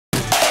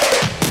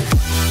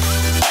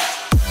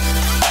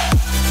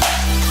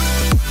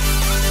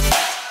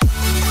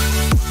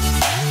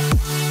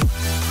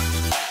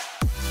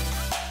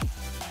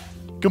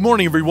Good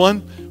morning,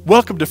 everyone.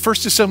 Welcome to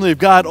First Assembly of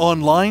God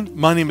Online.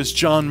 My name is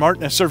John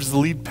Martin. I serve as the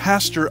lead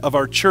pastor of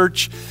our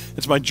church.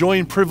 It's my joy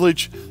and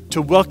privilege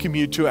to welcome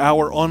you to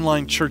our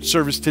online church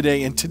service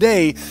today. And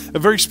today, a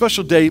very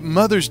special day,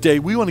 Mother's Day.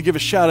 We want to give a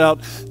shout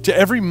out to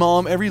every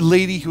mom, every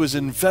lady who has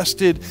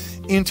invested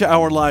into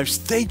our lives.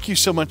 Thank you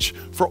so much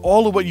for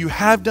all of what you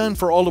have done,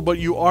 for all of what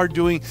you are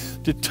doing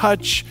to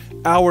touch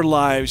our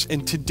lives.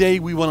 And today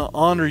we want to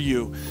honor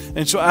you.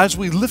 And so as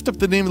we lift up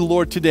the name of the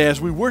Lord today, as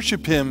we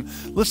worship Him,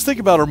 let's think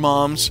about our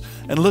moms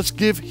and let's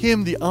give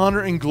Him the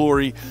honor and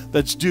glory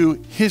that's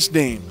due His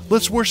name.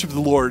 Let's worship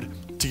the Lord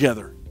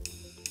together.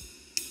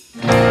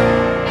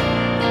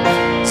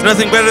 It's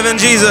nothing better than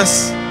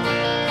Jesus.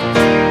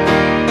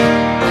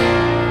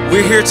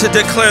 We're here to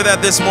declare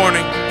that this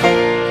morning.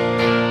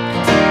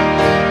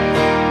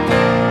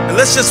 And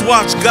let's just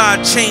watch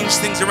God change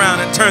things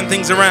around and turn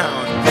things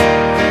around.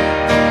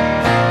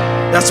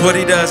 That's what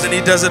He does, and He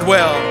does it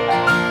well.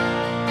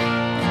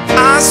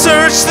 I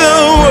searched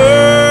the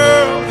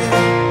world,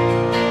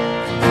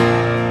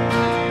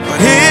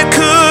 but it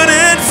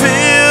couldn't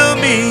fill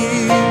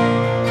me.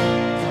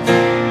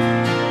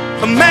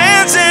 A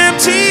man's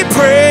empty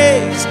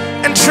praise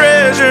and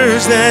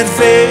treasures that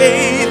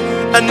fade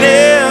are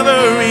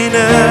never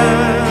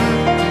enough.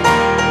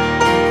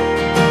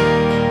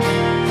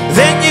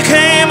 Then you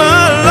came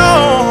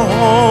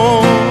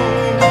along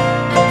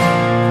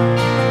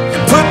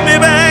and put me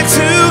back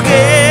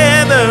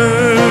together,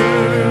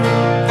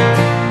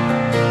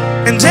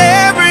 and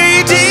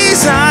every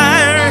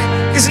desire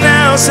is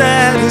now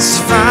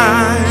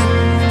satisfied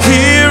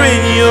here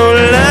in your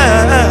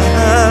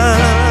love.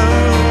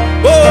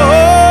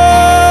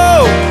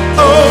 Oh,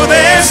 oh,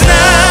 there's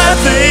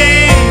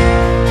nothing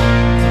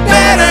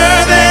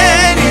better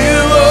than you.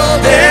 Oh,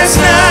 there's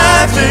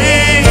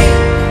nothing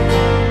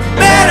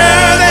better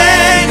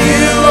than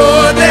you.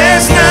 Oh,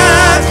 there's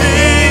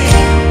nothing,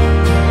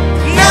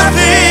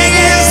 nothing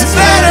is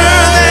better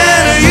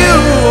than you.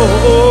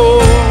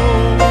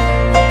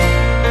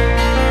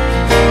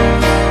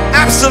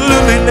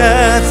 Absolutely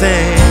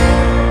nothing.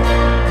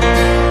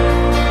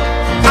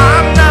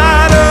 I'm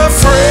not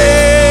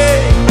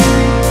afraid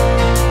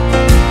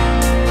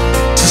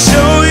to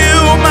show you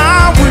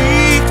my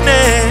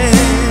weakness,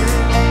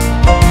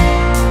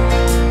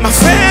 my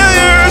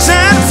failures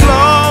and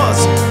flaws.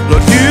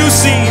 Lord, you've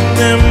seen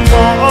them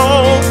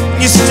all.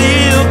 You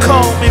still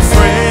call me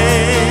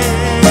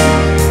friend.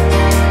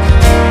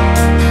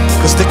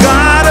 'Cause the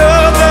God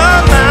of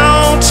the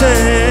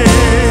mountain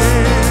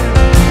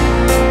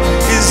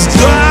is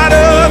God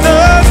of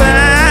the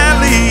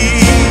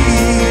valley,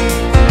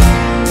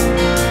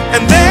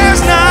 and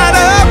there's not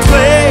a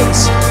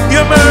place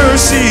your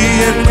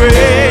mercy and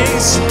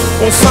grace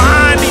won't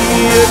find me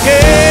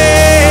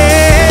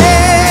again.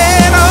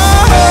 Oh,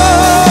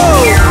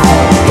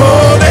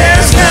 oh,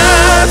 there's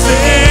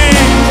nothing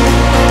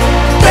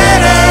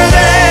better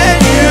than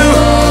you.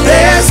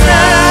 There's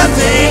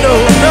nothing,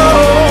 oh no,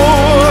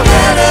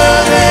 better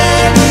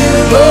than you.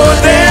 Oh,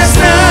 there's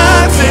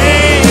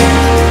nothing,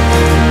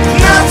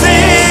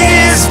 nothing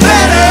is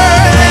better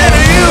than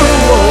you.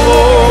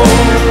 Oh,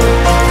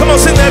 come on,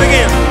 sing that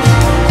again.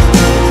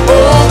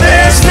 Oh,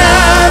 there's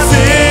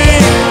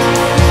nothing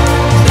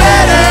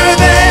better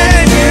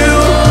than you.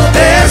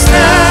 There's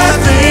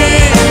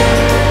nothing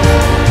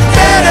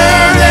better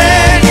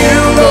than you.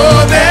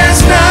 Oh,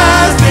 there's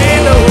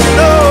nothing, oh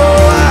no,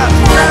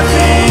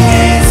 nothing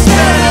is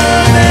better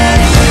than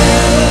you.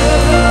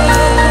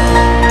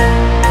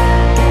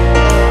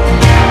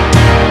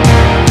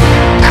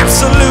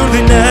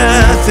 Absolutely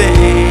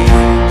nothing.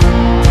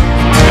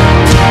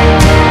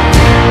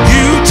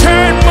 You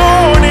turn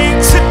mourning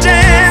to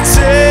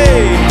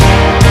dancing.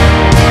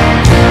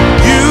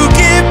 You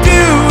give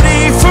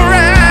beauty for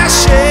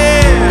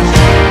ashes.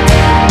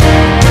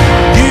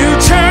 You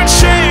turn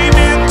shame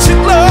into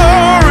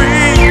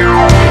glory.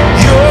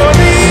 You're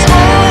the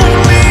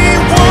only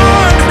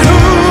one who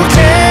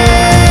can.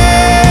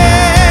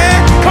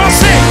 Come on,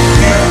 sing.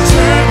 You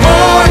turn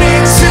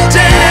mourning to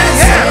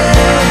dancing.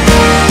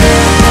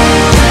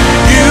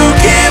 You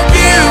give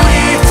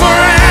beauty for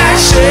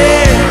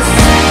ashes.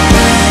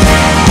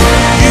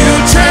 You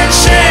turn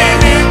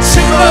shame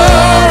into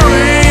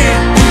glory.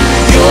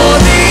 You're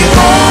the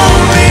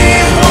only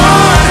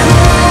one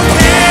who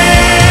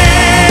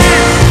can.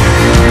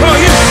 Come on,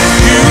 you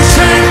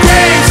turn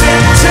graves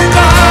into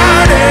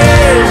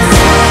gardens.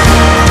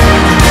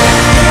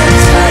 You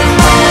turn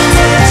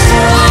mountains to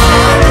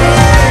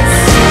waters.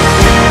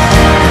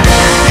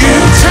 You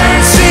turn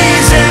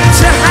seas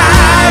into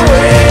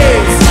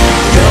highways.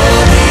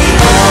 You're the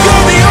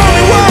only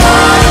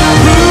one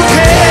who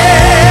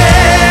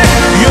can.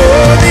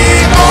 You're the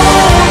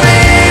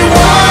only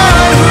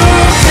one who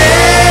can.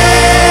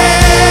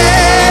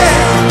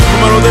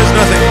 Come on, oh, there's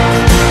nothing.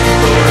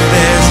 Lord,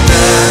 there's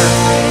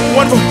nothing.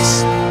 One voice.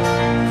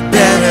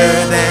 Better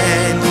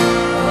than you.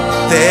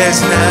 There's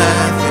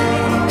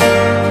nothing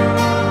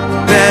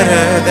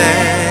better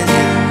than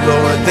you.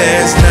 Lord,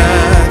 there's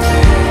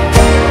nothing.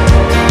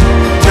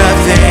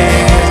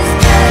 Nothing.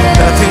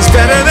 Nothing's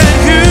better than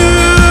you.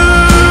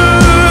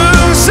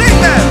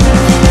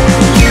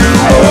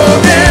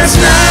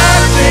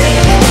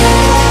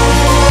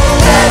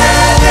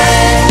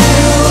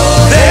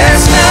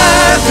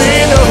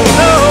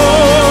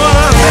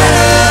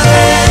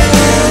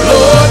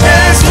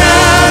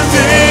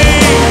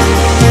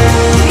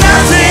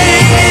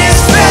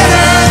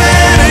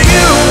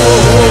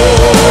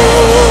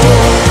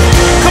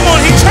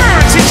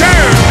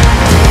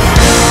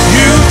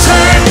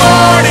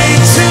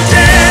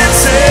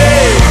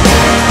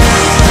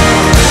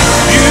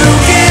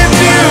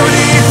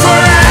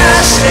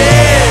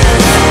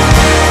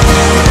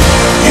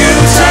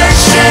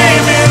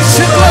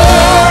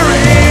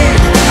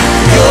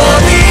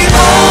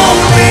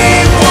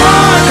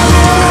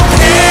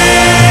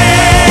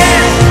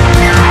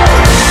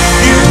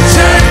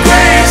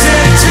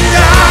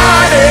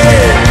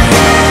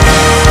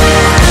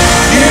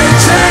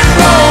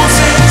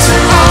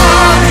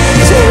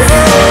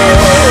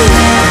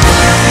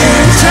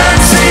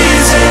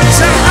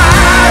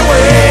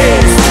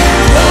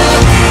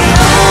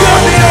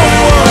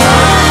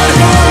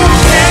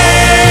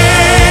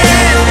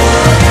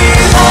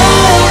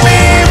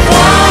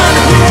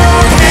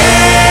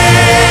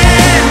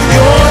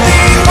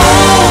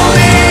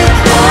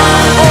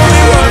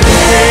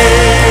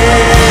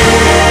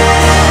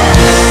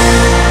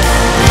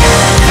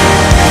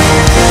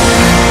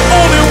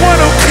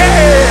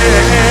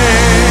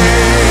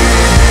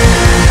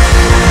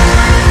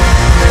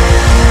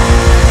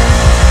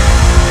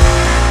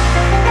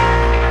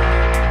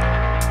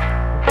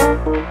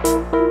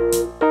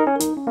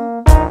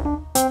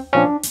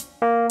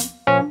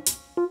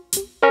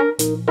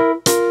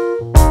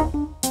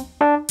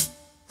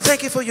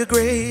 for your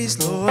grace,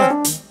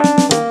 Lord.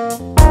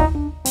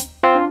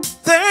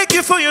 Thank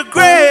you for your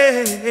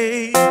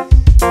grace.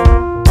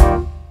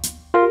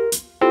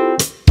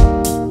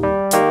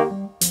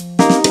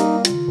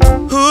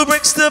 Who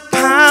breaks the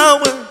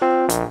power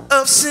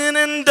of sin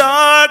and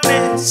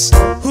darkness,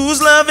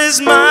 whose love is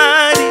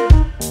mighty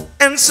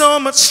and so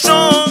much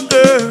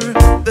stronger.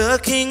 The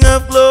King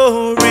of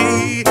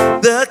glory,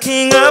 the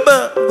King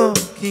above all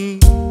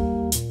kings.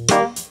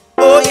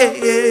 Oh yeah,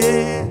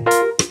 yeah.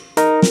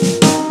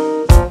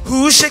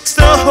 Who shakes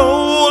the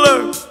whole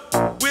earth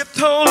with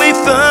holy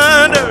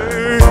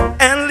thunder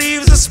and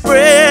leaves us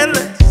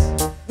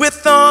breathless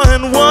with awe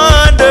and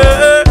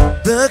wonder.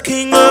 The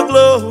King of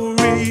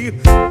glory,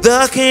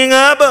 the King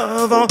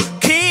above all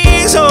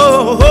kings.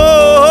 Oh,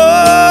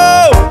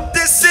 oh, oh.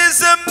 This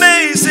is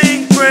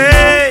amazing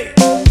grace.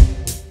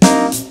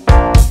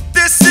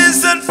 This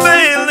is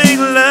unfailing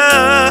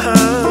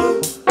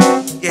love.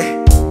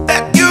 Yeah,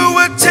 that you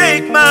would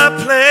take my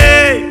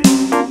place.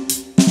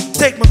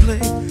 Take my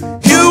place.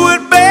 You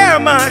would bear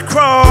my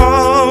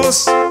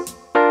cross.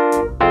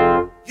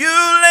 You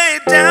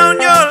laid down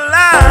your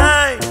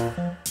life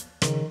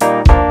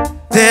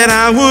that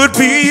I would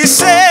be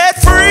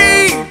set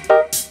free.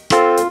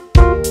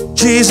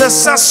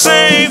 Jesus, I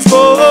sing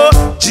for.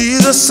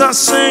 Jesus, I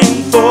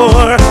sing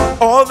for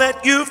all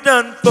that you've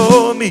done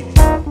for me.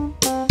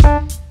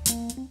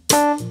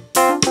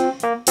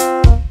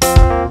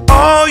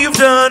 All you've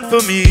done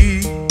for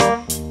me.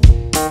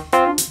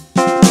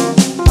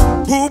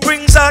 Who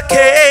brings our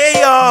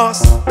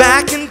chaos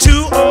back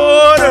into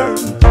order?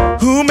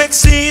 Who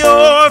makes the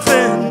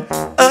orphan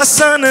a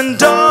son and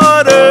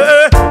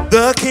daughter?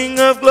 The King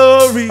of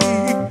glory,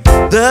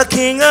 the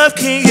King of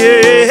kings,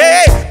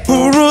 yeah.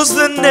 Who rules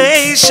the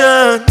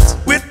nations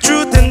with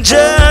truth and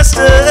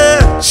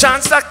justice,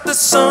 shines like the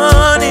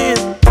sun in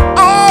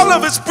all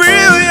of its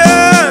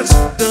brilliance.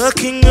 The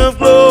King of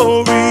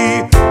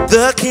glory,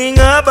 the King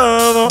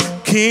above all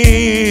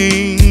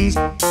kings.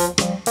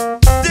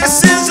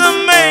 This is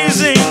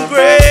amazing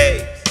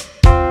grace.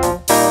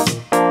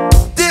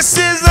 This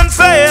is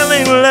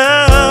unfailing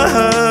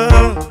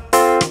love,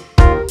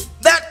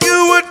 that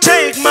you would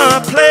take my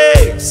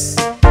place,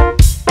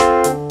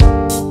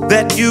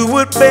 that you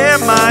would bear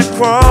my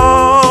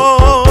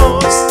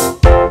cross.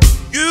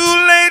 You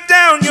laid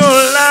down your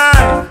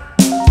life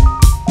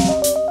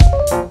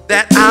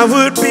that I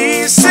would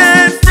be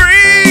set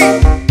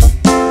free.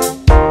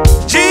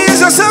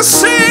 Jesus, I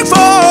sing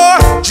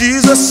for.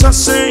 Jesus, I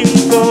sing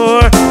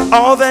for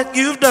all that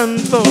you've done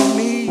for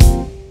me.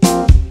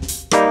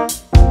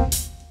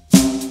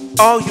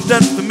 All you've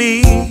done for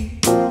me.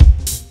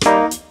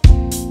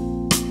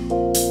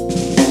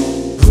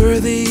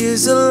 Worthy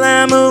is the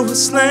Lamb who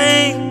was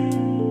slain.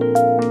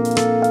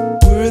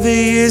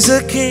 Worthy is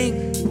a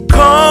King who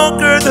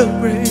conquered the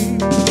grave.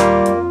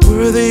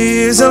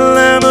 Worthy is a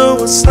Lamb who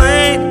was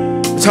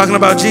slain. We're talking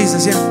about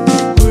Jesus, yeah.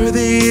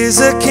 Worthy is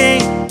a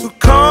King who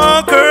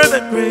conquered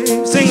the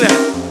grave. Sing that.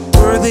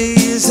 Worthy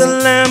is the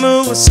Lamb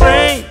who was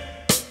slain.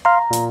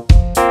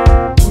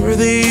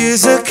 Worthy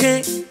is a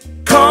King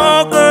who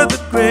conquered the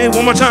grave.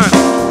 One more time.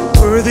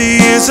 Worthy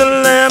is the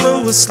Lamb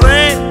who was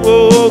slain.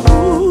 Oh,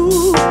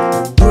 ooh.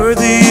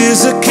 Worthy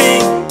is a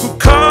King who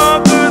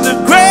conquered the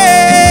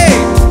grave.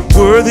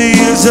 Worthy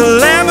is the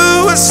Lamb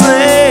who was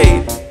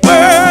slain.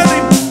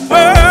 Worthy,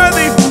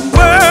 worthy,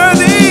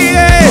 worthy,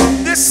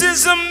 yeah. This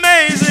is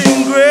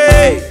amazing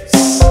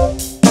grace.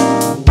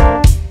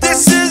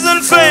 This is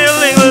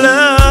unfailing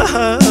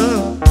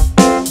love,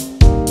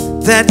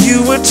 that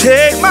you would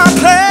take my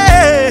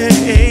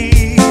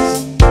place,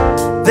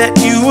 that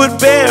you would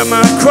bear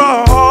my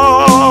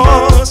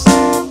cross.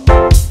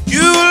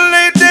 You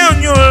laid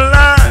down your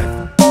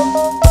life,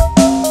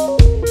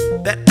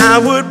 that I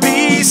would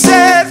be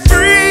set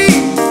free.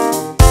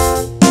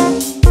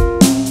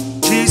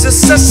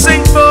 Jesus, I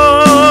sing for,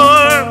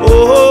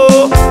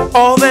 oh,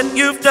 all that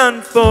you've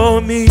done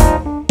for me.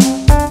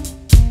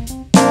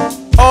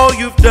 All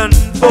you've done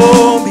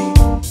for me.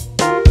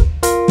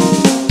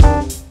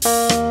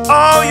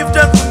 All you've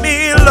done for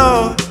me,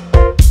 Lord.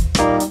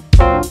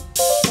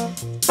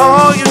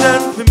 All you've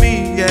done for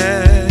me,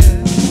 yeah.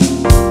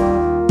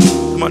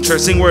 Come on,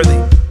 church, sing worthy.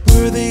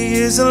 Worthy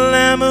is the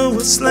Lamb who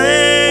was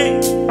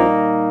slain.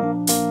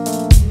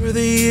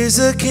 Worthy is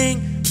a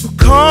King who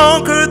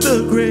conquered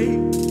the grave.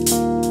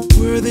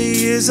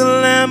 Worthy is the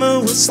Lamb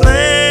who was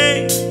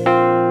slain.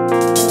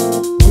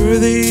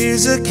 Worthy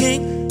is a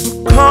King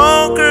who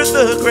conquered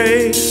the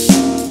grave.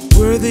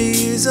 Worthy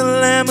is the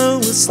Lamb who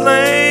was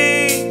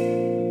slain.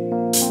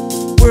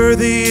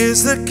 Worthy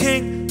is the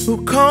King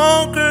who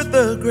conquered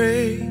the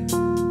grave.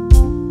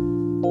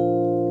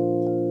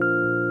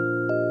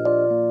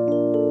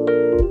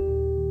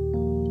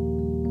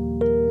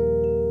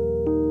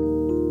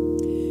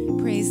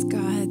 Praise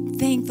God.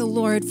 Thank the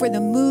Lord for the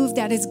move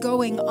that is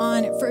going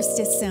on at First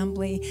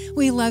Assembly.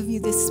 We love you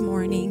this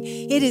morning.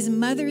 It is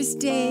Mother's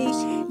Day.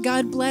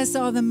 God bless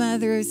all the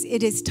mothers.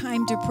 It is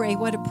time to pray.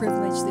 What a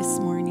privilege this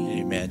morning.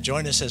 Amen.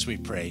 Join us as we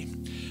pray.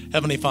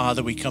 Heavenly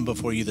Father, we come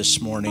before you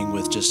this morning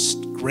with just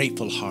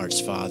grateful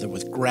hearts, Father,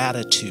 with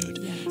gratitude.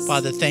 Yes.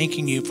 Father,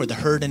 thanking you for the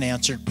heard and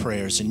answered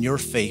prayers and your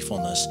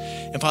faithfulness.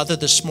 And Father,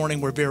 this morning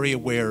we're very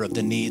aware of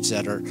the needs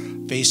that are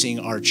facing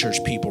our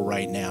church people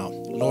right now.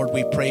 Lord,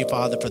 we pray,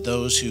 Father, for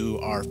those who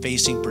are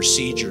facing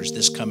procedures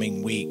this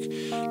coming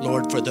week.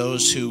 Lord, for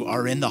those who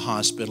are in the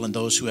hospital and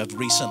those who have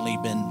recently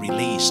been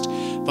released.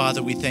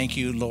 Father, we thank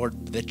you,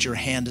 Lord, that your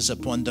hand is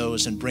upon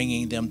those and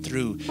bringing them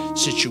through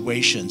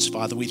situations.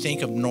 Father, we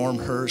think of Norm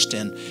Hurst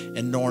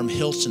and Norm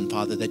Hilton,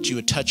 Father, that you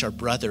would touch our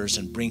brothers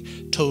and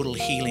bring total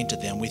healing to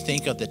them. We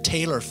think of the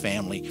Taylor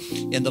family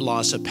in the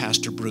loss of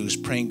Pastor Bruce,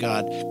 praying,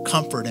 God,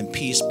 comfort and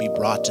peace be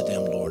brought to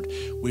them, Lord.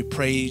 We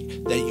pray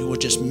that you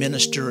would just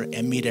minister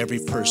and meet every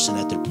person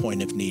at their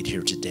point of need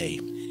here today.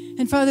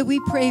 And Father, we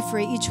pray for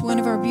each one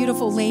of our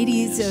beautiful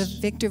ladies of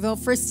Victorville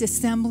First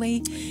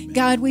Assembly.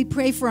 God, we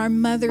pray for our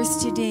mothers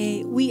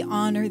today. We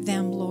honor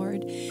them,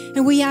 Lord.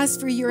 And we ask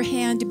for your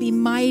hand to be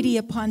mighty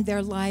upon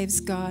their lives,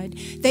 God,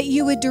 that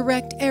you would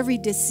direct every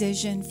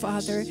decision,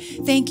 Father.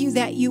 Thank you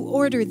that you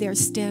order their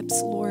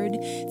steps, Lord.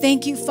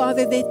 Thank you,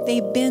 Father, that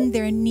they bend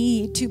their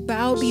knee to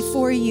bow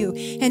before you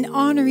and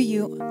honor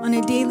you on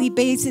a daily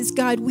basis.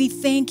 God, we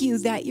thank you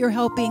that you're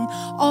helping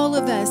all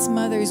of us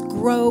mothers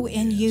grow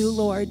in you,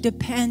 Lord.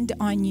 Depend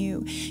on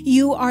you.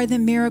 You are the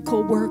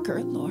miracle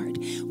worker, Lord.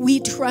 We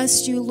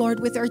trust you, Lord,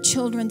 with our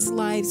children's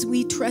lives.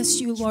 We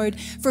trust you, Lord,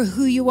 for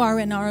who you are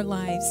in our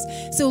lives.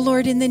 So,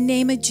 Lord, in the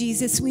name of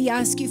Jesus, we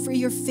ask you for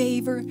your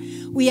favor.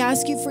 We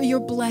ask you for your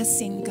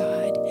blessing,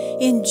 God.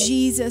 In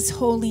Jesus'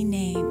 holy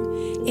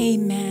name,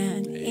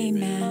 amen.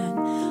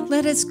 Amen.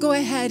 Let us go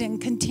ahead and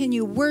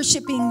continue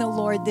worshiping the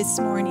Lord this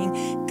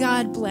morning.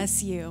 God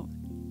bless you.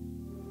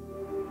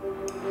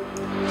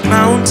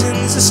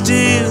 Mountains are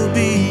still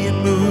being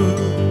moved.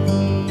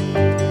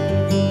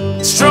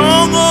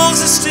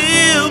 Strongholds are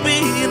still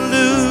being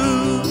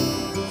loosed.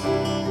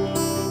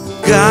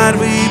 God,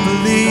 we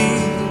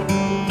believe,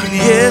 and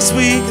yes,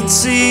 we can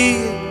see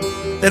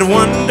that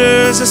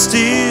wonders are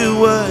still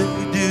what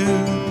you do.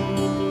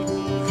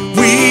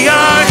 We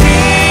are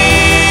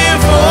here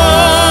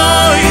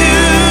for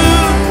you.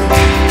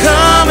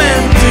 Come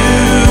and do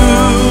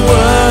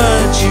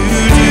what you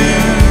do.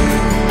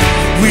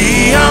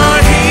 We are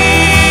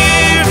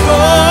here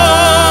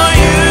for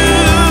you.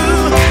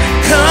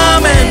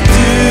 Come and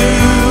do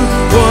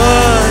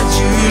what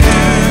you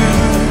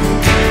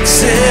do.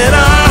 Set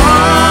our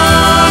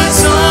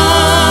hearts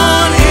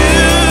on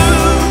you.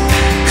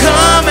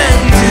 Come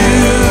and do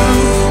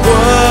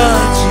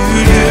what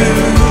you do.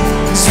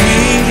 'Cause we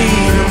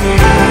need a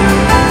move.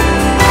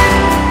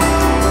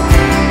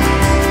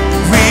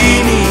 We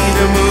need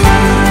a move.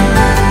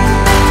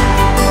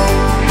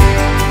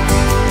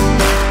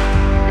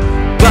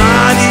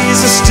 Bodies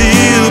are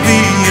still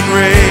being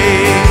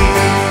raised,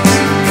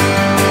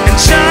 and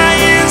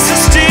giants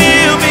are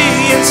still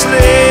being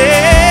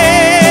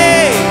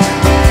slain.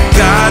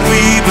 God,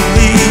 we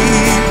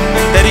believe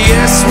that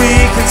yes, we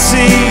can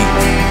see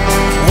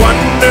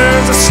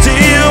wonders are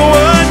still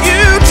what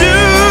you do.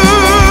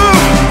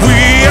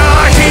 We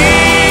are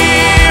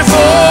here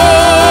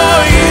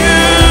for you.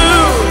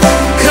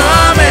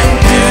 Come and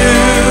do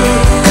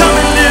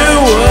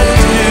what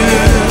you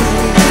do.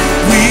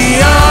 We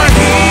are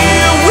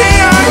here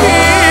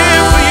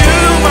for you,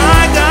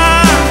 my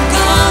God.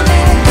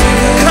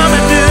 Come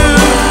and do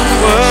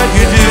what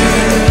you do.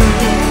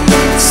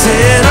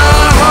 Set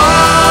our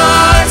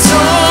hearts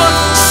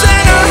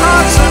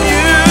on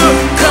you.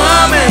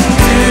 Come and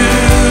do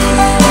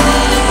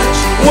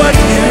what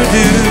you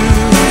do.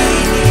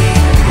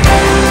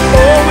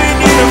 Oh, we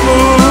need a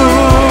move.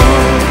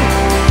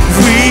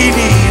 We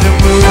need a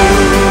move.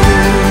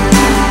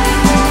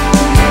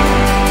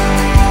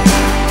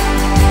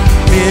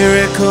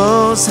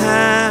 Miracles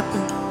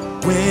happen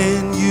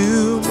when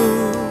you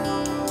move.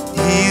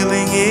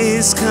 Healing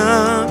is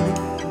coming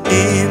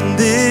in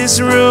this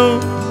room.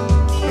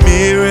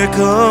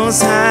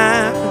 Miracles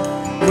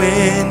happen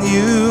when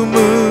you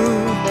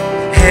move.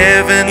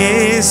 Heaven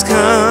is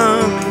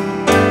coming.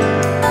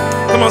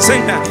 Come on,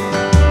 sing that.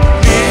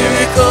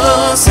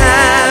 Miracles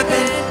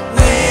happen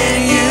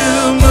when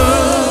you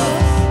move.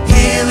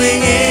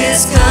 Healing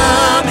is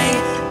coming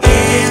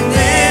in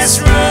this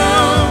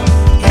room.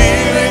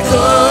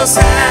 Miracles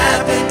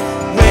happen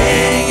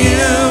when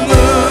you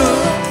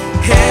move.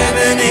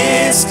 Heaven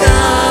is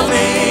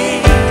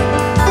coming.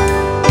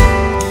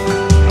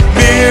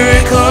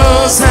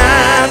 Miracles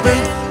happen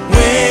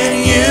when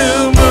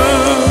you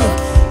move.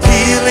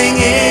 Healing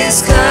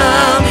is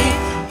coming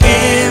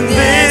in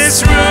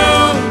this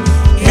room.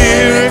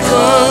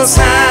 Miracles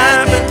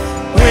happen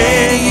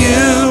when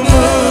you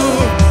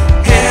move.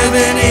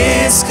 Heaven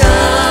is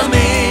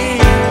coming.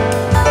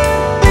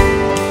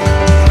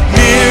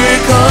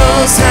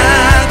 Miracles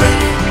happen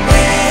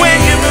when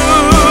you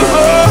move.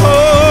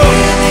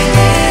 Healing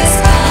is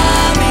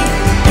coming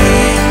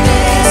in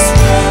this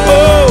room.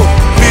 Oh,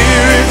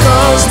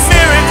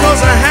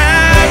 miracles are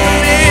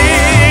happening.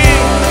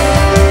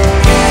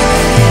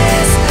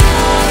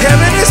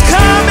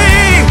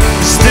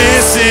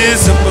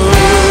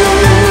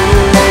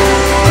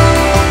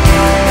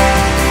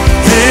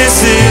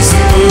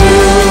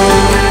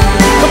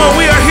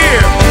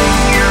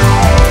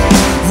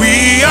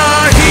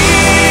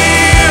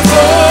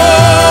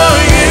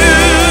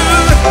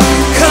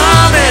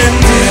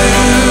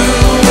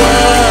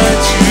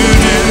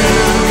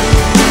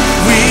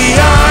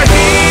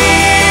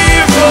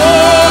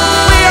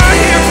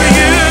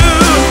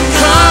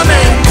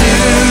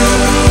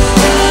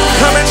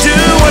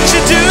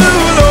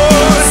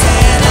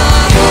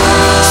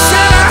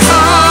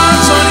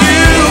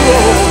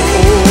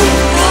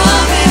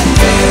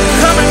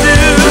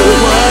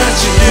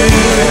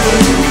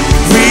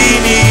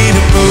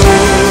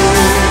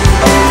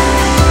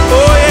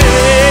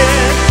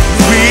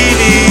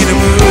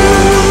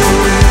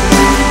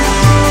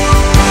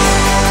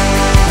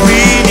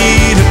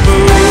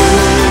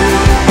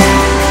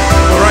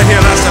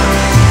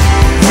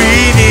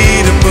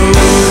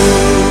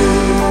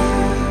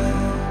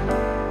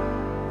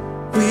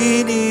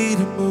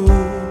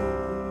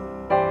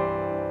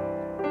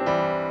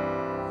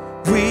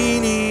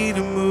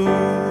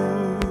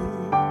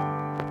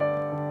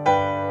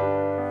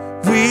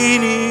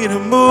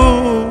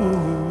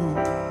 move.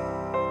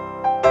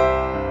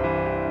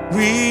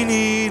 We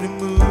need a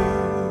move.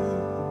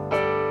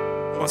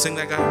 Want to sing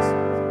that, guys?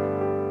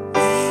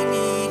 We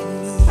need a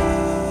move.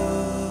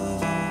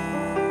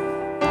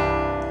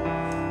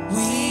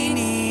 We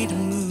need a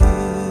move.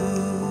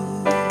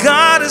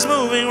 God is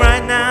moving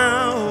right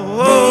now.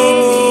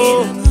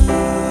 Oh.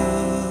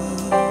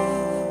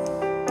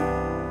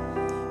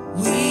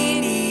 We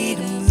need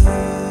a move.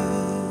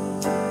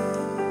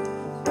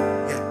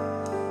 Yeah.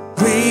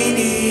 We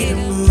need a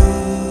move.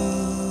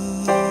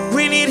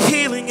 We need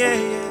healing, yeah,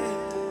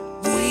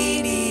 yeah.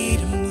 We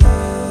need a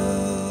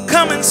move.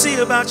 Come and see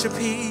about your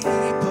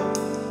people.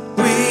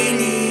 We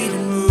need a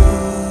move.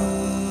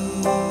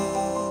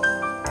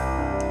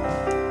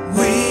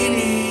 We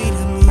need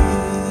a move.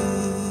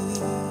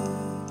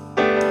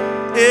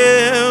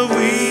 Yeah,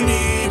 we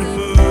need a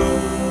move.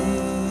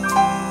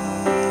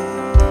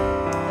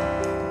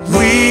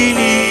 We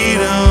need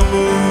a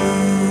move.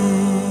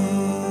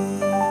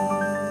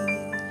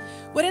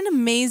 What an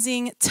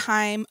amazing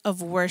time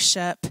of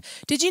worship.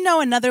 Did you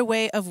know another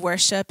way of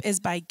worship is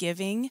by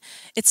giving?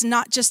 It's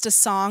not just a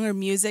song or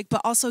music, but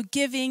also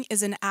giving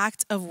is an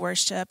act of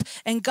worship.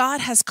 And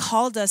God has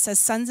called us as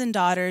sons and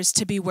daughters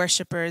to be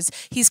worshipers.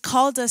 He's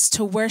called us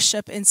to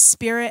worship in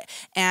spirit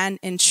and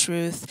in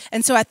truth.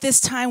 And so at this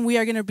time, we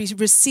are going to be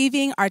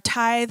receiving our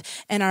tithe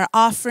and our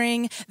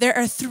offering. There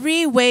are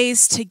 3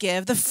 ways to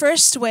give. The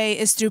first way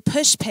is through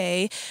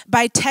PushPay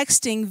by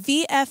texting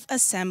VF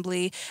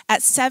Assembly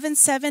at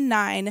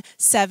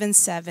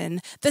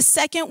 77977. The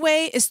second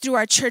way is through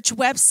our church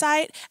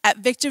website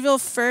at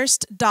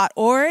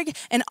victorvillefirst.org.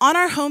 And on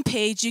our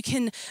homepage, you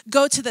can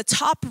go to the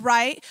top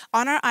right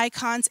on our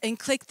icons and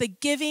click the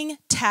giving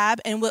tab,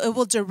 and it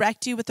will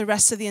direct you with the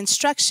rest of the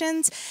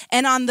instructions.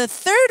 And on the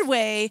third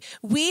way,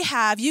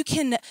 you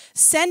can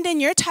send in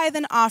your tithe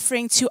and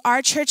offering to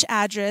our church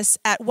address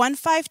at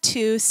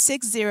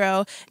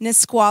 15260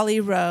 Nisqually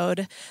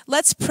Road.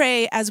 Let's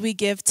pray as we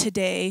give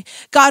today.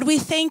 God, we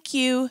thank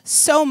you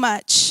so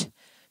much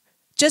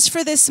just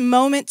for this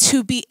moment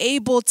to be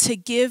able to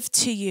give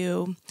to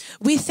you.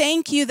 We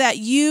thank you that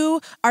you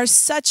are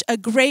such a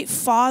great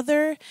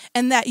Father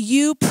and that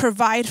you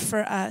provide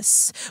for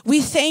us.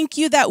 We thank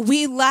you that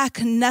we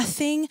lack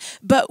nothing,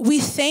 but we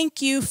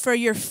thank you for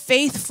your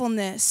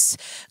faithfulness.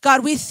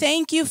 God, we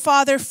thank you,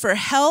 Father, for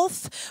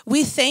health.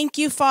 We thank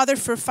you, Father,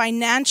 for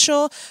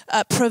financial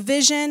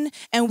provision,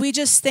 and we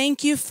just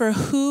thank you for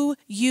who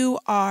you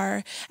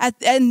are.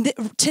 And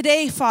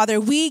today, Father,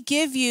 we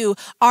give you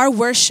our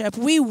worship.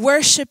 We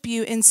worship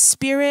you in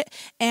spirit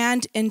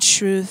and in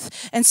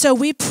truth. And so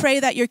we pray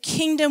that your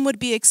kingdom would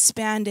be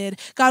expanded.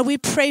 God, we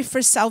pray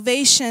for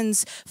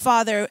salvations,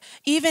 Father,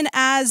 even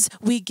as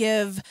we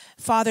give,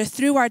 Father,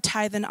 through our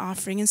tithe and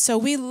offering. And so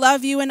we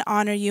love you and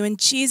honor you. In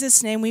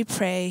Jesus' name we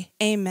pray.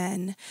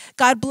 Amen.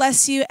 God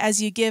bless you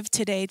as you give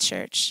today,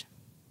 church.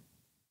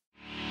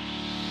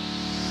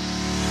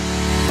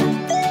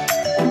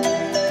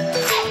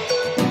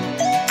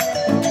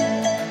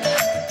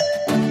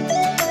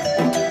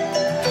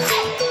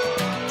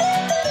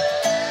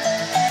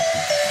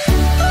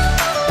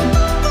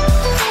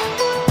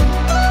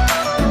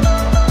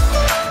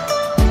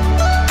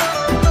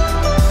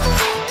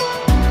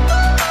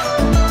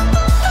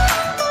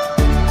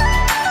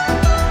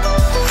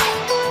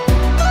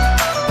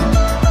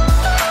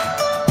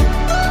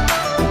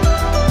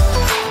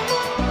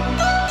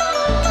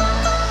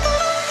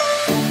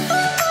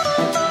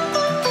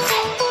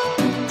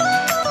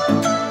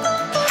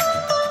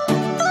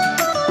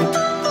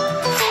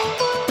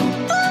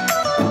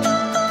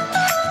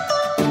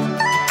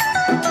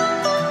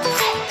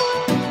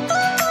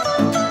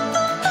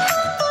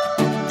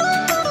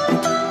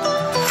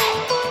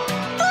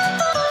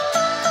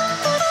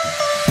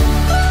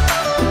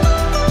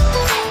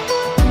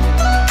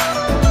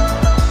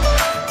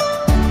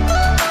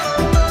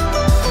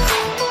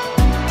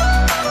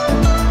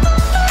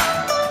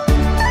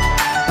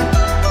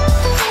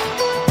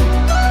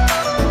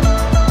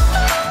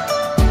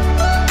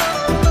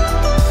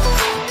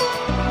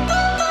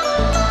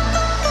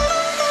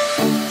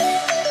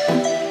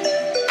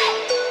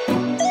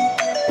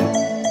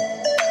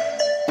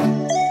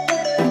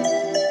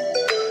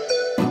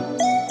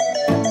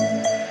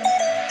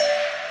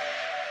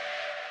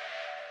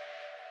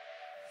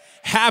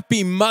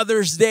 Happy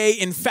Mother's Day.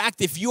 In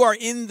fact, if you are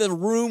in the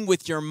room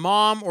with your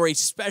mom or a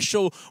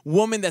special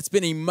woman that's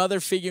been a mother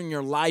figure in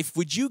your life,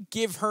 would you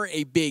give her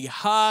a big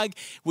hug?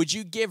 Would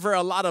you give her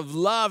a lot of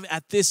love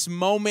at this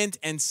moment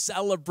and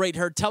celebrate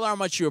her? Tell her how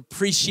much you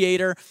appreciate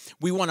her.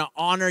 We want to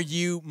honor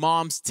you,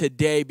 moms,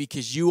 today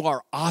because you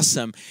are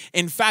awesome.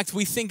 In fact,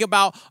 we think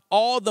about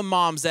all the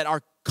moms that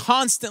are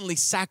constantly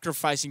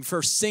sacrificing,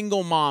 for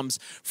single moms,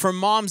 for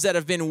moms that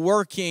have been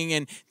working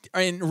and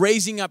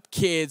raising up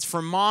kids,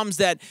 for moms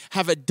that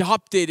have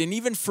adopted, and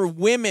even for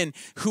women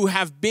who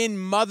have been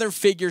mother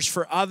figures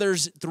for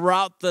others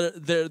throughout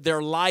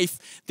their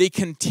life. They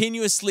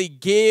continuously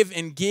give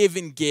and give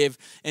and give.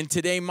 And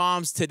today,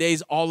 moms,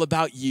 today's all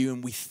about you.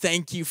 And we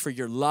thank you for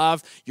your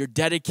love, your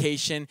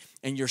dedication,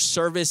 and your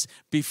service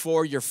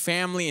before your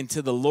family and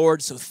to the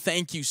Lord. So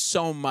thank you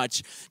so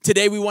much.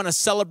 Today, we want to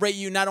celebrate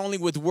you not only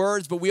with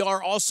words, but we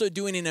are also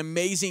doing an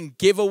amazing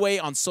giveaway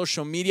on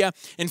social media.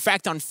 In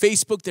fact, on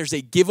Facebook, there's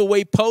a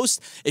giveaway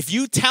post. If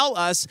you tell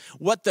us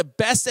what the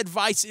best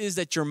advice is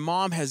that your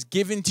mom has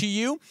given to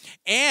you,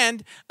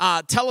 and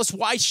tell us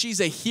why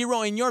she's a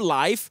hero in your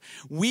life,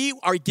 we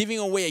are giving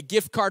away a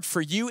gift card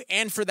for you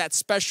and for that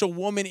special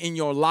woman in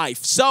your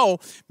life. So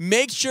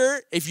make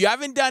sure, if you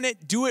haven't done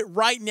it, do it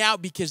right now,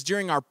 because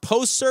during our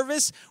post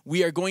service,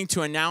 we are going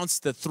to announce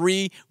the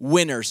 3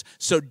 winners.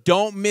 So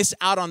don't miss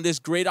out on this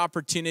great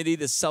opportunity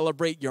to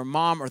celebrate your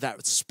mom or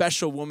that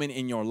special woman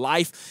in your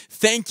life.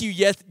 Thank you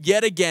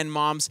yet again,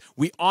 moms.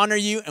 We honor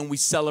you and we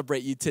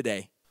celebrate you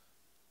today.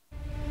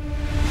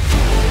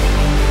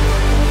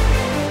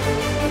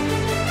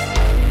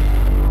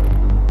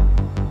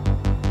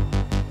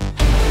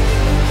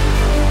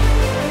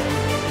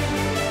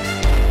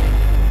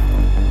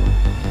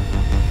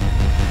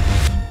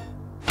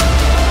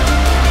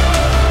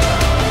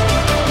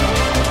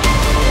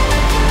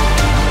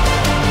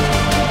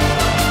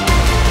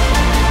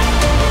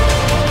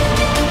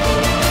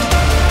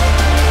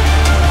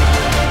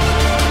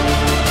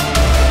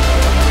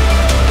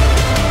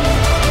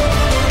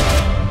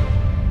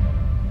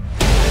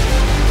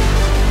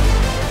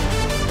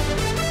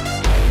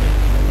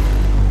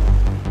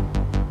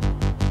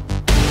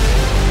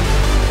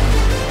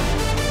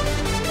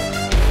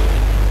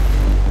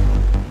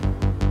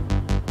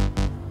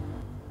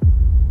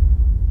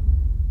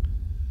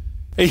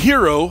 A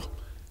hero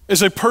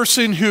is a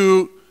person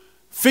who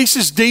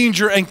faces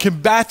danger and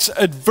combats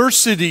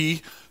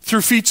adversity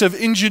through feats of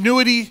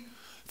ingenuity,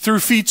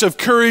 through feats of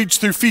courage,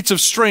 through feats of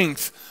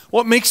strength.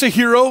 What makes a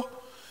hero?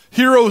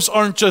 Heroes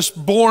aren't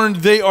just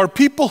born, they are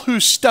people who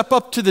step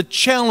up to the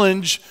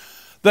challenge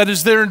that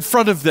is there in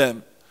front of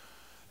them.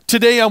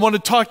 Today I want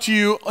to talk to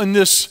you on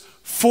this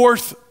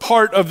 4th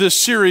part of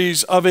this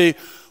series of a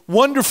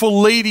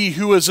wonderful lady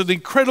who is an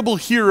incredible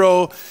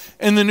hero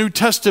in the New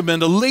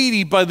Testament, a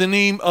lady by the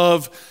name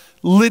of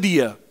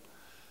Lydia.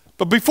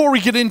 But before we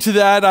get into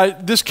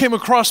that, this came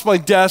across my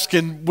desk,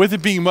 and with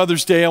it being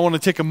Mother's Day, I want to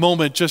take a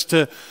moment just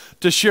to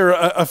share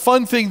a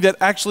fun thing that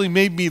actually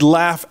made me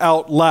laugh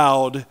out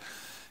loud.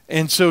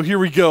 And so here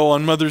we go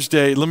on Mother's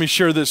Day. Let me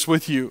share this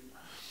with you.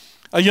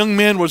 A young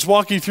man was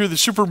walking through the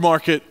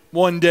supermarket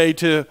one day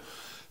to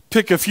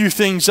pick a few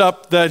things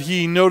up that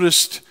he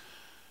noticed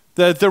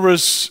that there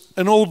was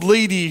an old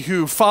lady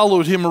who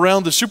followed him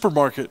around the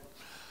supermarket.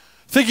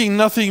 Thinking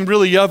nothing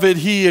really of it,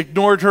 he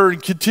ignored her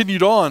and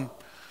continued on.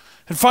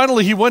 And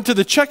finally, he went to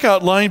the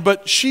checkout line,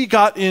 but she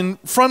got in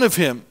front of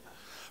him.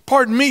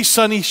 "Pardon me,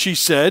 Sonny," she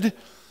said.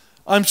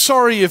 "I'm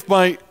sorry if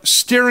my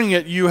staring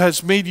at you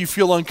has made you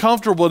feel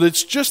uncomfortable, but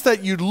it's just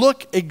that you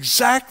look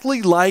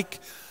exactly like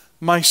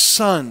my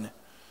son,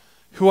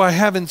 who I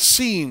haven't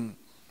seen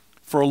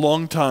for a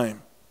long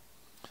time."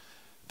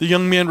 The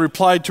young man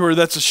replied to her,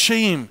 "That's a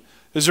shame.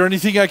 Is there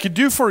anything I could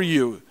do for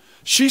you?"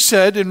 She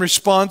said in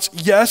response,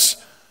 "Yes.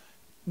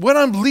 When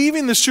I'm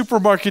leaving the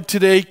supermarket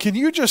today, can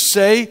you just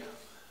say,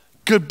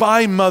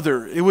 'Goodbye,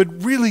 Mother'? It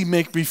would really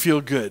make me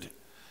feel good.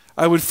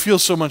 I would feel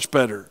so much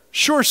better."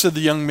 "Sure," said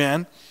the young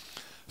man.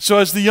 So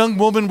as the young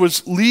woman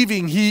was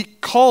leaving, he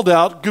called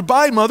out,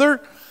 "Goodbye,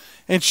 Mother."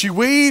 And she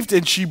waved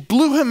and she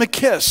blew him a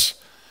kiss.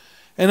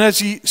 And as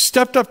he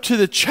stepped up to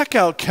the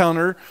checkout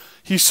counter,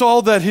 he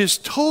saw that his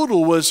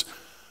total was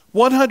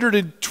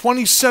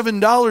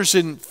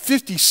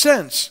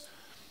 $127.50.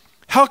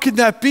 "How can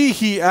that be?"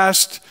 he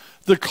asked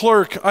the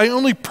clerk. "I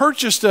only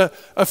purchased a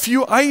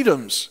few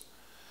items."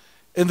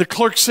 And the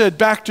clerk said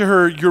back to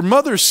her, "Your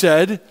mother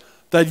said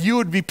that you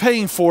would be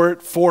paying for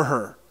it for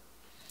her."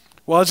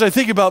 Well, as I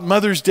think about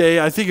Mother's Day,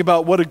 I think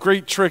about what a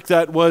great trick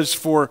that was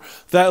for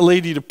that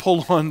lady to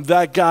pull on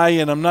that guy.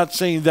 And I'm not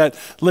saying that,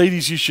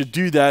 ladies, you should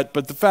do that.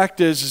 But the fact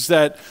is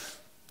that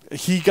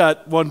he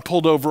got one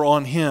pulled over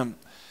on him.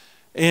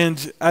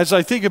 And as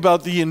I think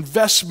about the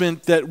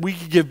investment that we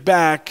can give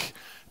back,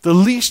 the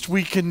least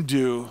we can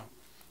do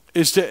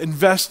is to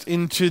invest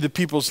into the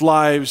people's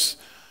lives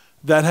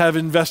that have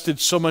invested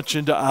so much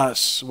into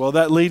us. Well,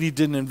 that lady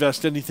didn't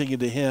invest anything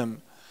into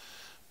him,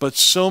 but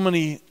so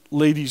many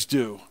ladies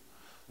do.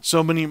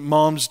 So many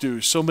moms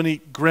do. So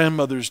many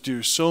grandmothers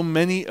do. So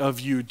many of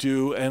you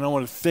do. And I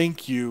want to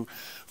thank you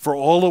for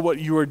all of what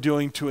you are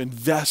doing to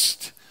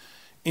invest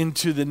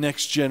into the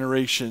next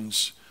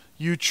generations.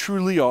 You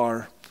truly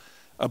are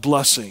a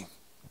blessing.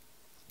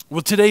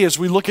 Well, today as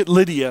we look at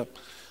Lydia,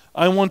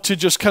 I want to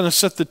just kind of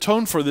set the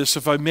tone for this,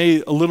 if I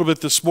may, a little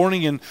bit this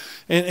morning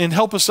and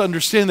help us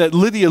understand that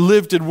Lydia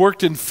lived and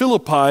worked in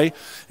Philippi,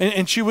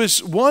 and she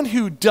was one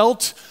who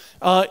dealt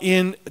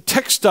in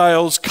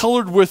textiles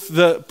colored with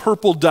the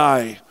purple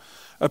dye,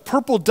 a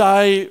purple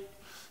dye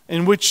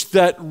in which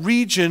that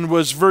region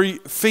was very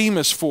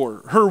famous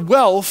for. Her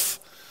wealth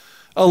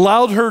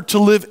allowed her to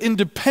live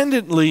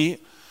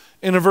independently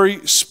in a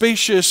very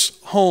spacious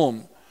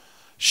home.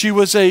 She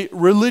was a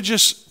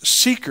religious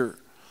seeker,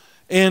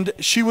 and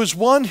she was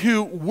one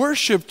who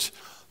worshiped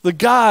the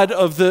God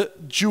of the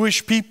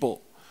Jewish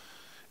people.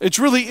 It's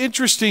really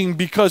interesting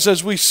because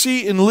as we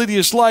see in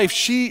Lydia's life,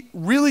 she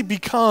really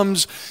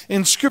becomes,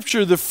 in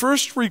Scripture, the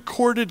first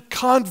recorded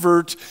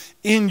convert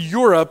in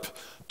Europe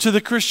to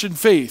the Christian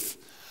faith.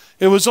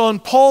 It was on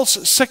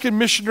Paul's second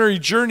missionary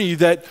journey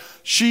that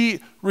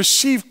she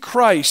received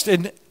Christ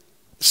and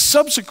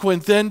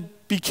subsequent then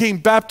became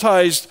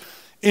baptized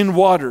in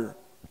water.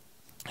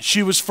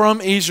 She was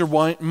from Asia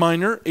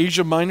Minor,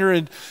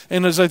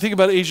 and as I think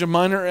about Asia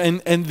Minor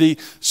and the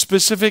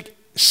specific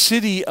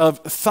city of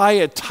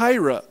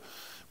Thyatira,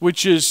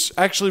 which is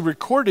actually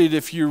recorded,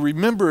 if you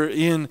remember,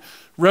 in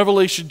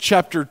Revelation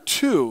chapter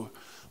 2,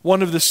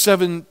 one of the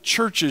 7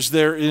 churches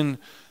there in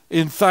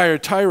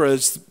Thyatira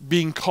is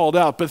being called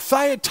out. But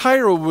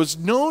Thyatira was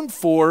known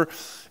for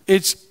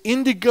its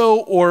indigo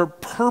or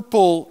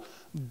purple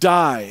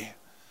dye,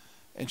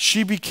 and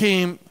she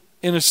became,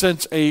 in a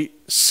sense, a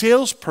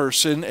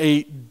salesperson,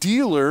 a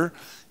dealer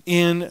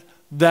in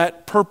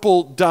that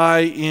purple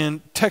dye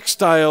in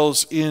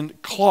textiles, in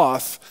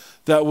cloth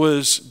that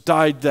was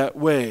dyed that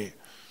way.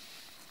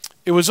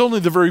 It was only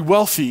the very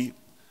wealthy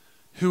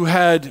who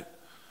had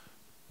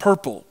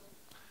purple.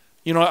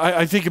 You know,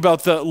 I think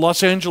about the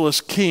Los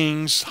Angeles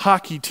Kings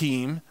hockey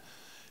team,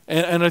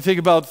 and I think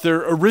about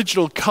their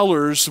original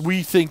colors.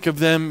 We think of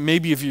them,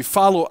 maybe if you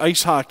follow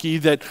ice hockey,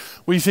 that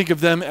we think of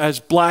them as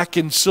black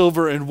and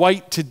silver and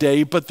white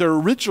today, but their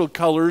original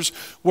colors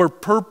were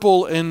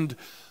purple and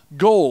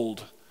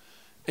gold.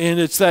 And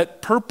it's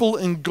that purple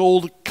and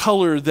gold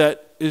color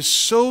that is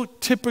so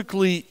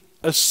typically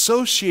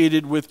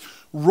associated with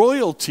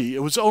royalty.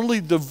 It was only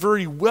the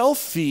very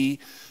wealthy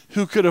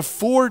who could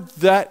afford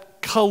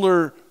that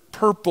color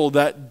purple,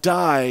 that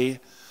dye,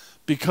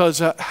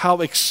 because of how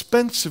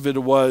expensive it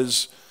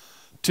was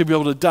to be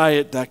able to dye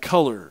it that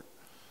color.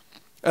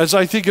 As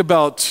I think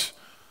about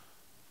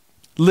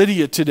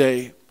Lydia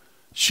today,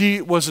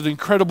 she was an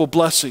incredible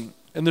blessing.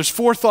 And there's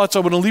 4 thoughts I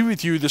want to leave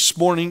with you this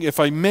morning, if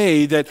I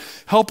may, that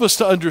help us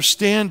to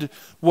understand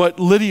what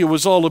Lydia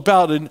was all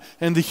about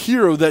and the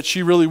hero that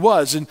she really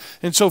was.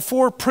 And so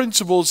 4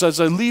 principles as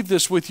I leave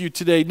this with you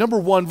today. Number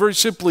 1, very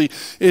simply,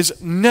 is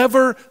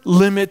never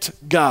limit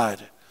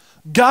God.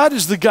 God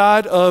is the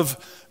God of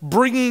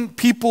bringing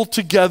people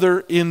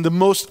together in the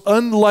most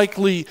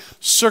unlikely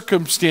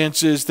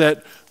circumstances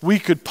that we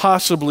could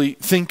possibly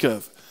think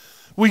of.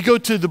 We go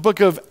to the book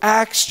of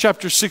Acts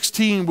chapter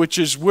 16, which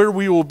is where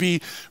we will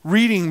be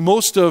reading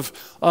most of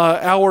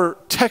our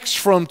text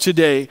from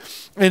today.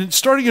 And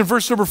starting in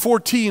verse number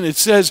 14, it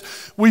says,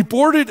 "We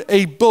boarded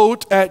a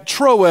boat at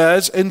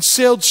Troas and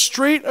sailed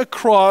straight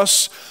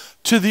across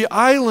to the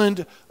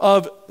island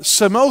of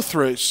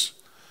Samothrace.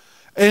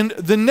 And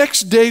the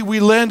next day we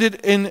landed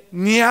in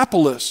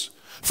Neapolis.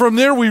 From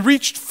there we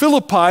reached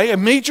Philippi, a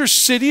major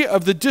city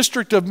of the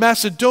district of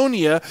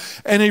Macedonia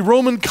and a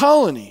Roman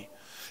colony.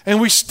 And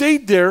we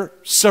stayed there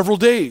several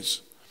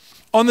days.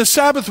 On the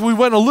Sabbath, we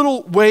went a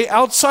little way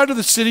outside of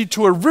the city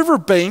to a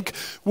riverbank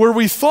where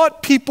we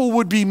thought people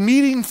would be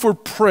meeting for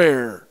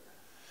prayer.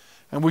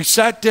 And we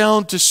sat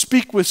down to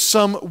speak with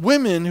some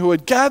women who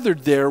had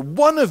gathered there.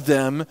 One of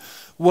them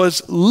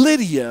was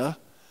Lydia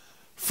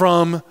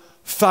from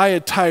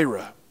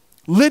Thyatira."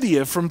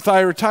 Lydia from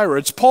Thyatira.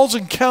 It's Paul's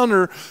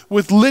encounter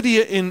with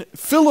Lydia in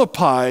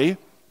Philippi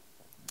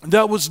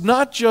that was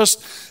not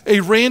just a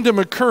random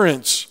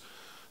occurrence.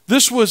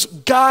 This was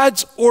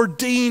God's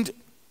ordained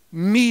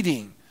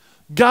meeting.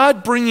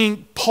 God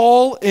bringing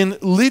Paul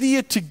and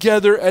Lydia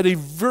together at a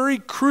very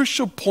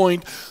crucial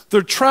point.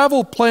 Their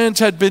travel plans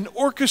had been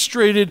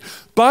orchestrated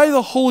by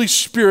the Holy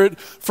Spirit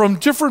from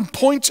different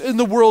points in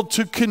the world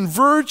to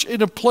converge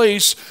in a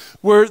place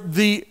where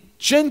the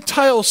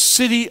Gentile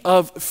city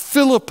of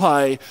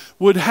Philippi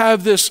would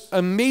have this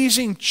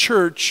amazing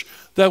church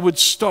that would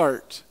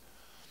start.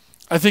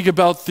 I think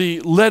about the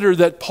letter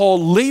that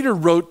Paul later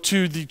wrote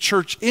to the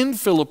church in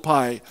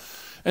Philippi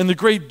and the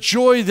great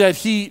joy that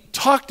he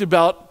talked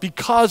about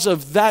because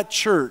of that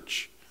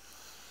church.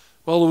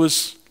 Well, it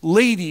was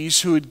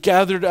ladies who had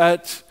gathered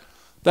at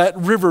that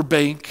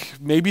riverbank.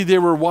 Maybe they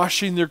were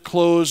washing their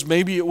clothes.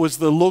 Maybe it was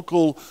the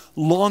local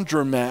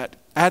laundromat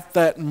at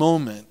that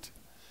moment.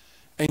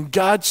 And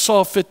God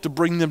saw fit to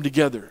bring them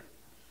together.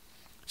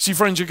 See,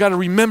 friends, you've got to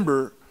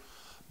remember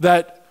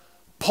that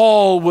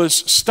Paul was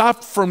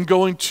stopped from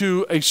going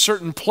to a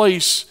certain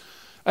place,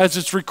 as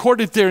it's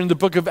recorded there in the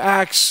book of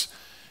Acts,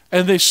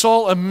 and they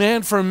saw a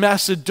man from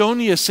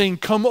Macedonia saying,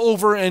 "Come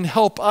over and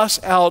help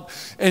us out."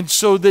 And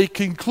so they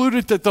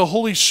concluded that the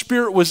Holy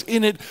Spirit was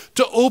in it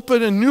to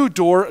open a new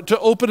door, to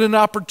open an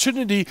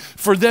opportunity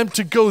for them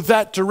to go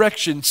that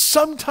direction.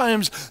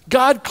 Sometimes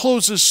God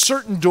closes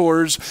certain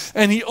doors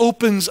and he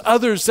opens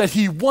others that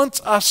he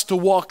wants us to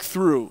walk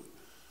through.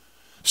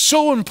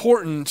 so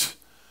important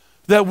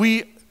that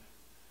we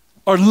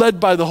are led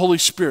by the Holy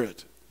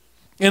Spirit.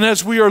 And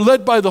as we are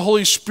led by the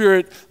Holy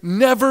Spirit,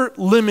 never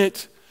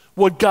limit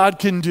what God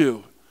can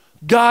do.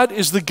 God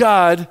is the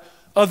God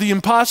of the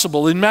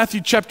impossible. In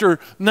Matthew chapter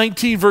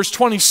 19, verse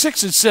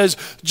 26, it says,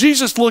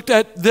 Jesus looked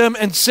at them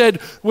and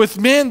said, with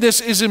man this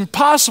is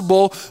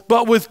impossible,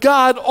 but with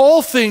God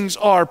all things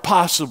are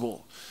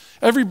possible.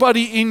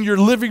 Everybody in your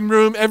living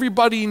room,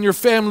 everybody in your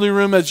family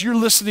room, as you're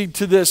listening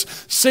to this,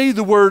 say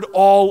the word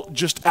all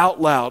just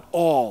out loud.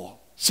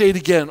 All. Say it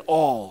again,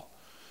 all.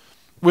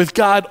 With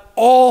God,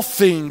 all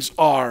things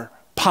are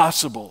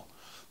possible.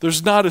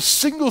 There's not a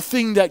single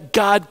thing that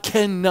God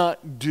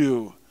cannot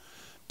do,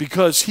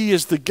 because he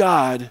is the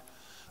God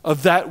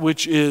of that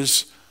which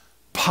is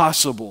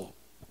possible.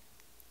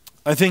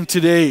 I think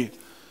today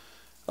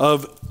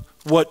of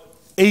what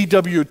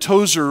A.W.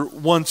 Tozer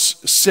once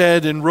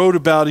said and wrote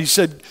about. He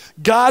said,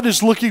 God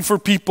is looking for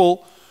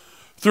people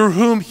through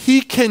whom he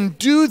can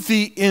do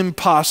the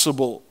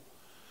impossible.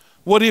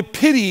 What a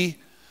pity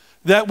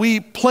that we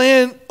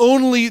plan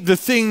only the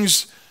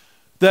things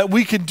that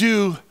we can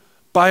do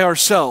by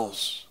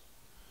ourselves.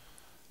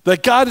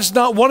 That God is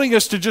not wanting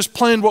us to just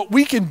plan what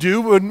we can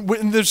do, and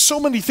there's so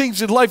many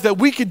things in life that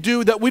we can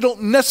do that we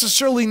don't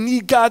necessarily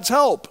need God's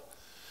help.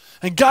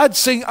 And God's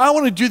saying, I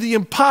want to do the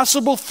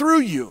impossible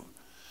through you.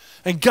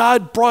 And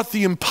God brought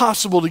the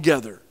impossible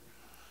together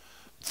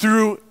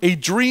through a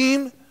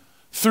dream,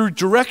 through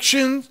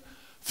direction,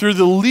 through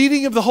the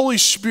leading of the Holy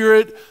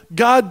Spirit.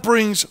 God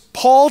brings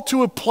Paul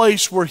to a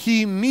place where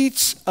he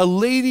meets a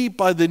lady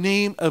by the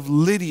name of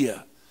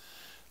Lydia.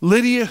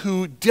 Lydia,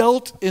 who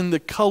dealt in the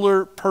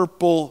color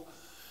purple,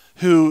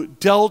 who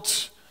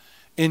dealt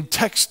in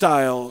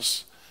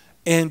textiles,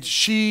 and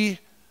she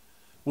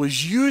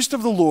was used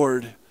of the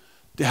Lord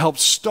to help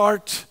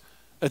start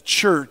a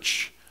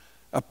church,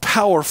 a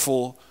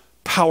powerful,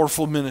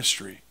 powerful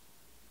ministry.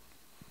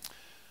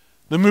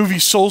 The movie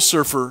Soul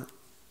Surfer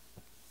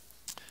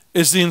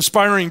is the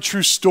inspiring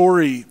true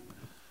story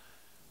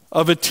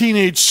of a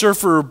teenage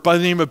surfer by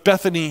the name of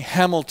Bethany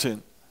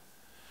Hamilton.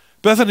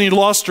 Bethany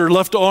lost her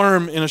left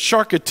arm in a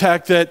shark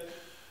attack that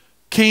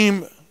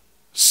came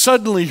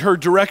suddenly her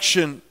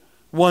direction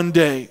one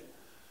day.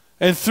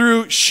 And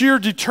through sheer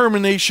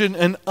determination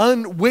and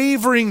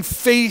unwavering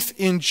faith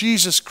in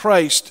Jesus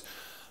Christ,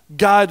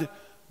 God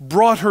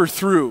brought her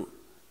through.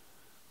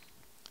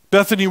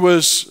 Bethany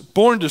was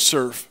born to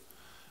surf,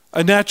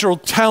 a natural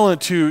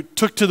talent who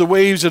took to the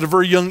waves at a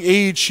very young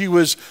age. She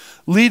was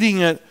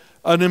leading an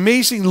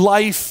amazing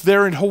life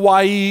there in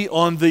Hawaii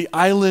on the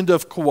island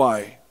of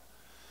Kauai.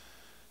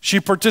 She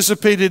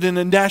participated in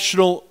a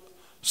national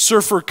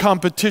surfer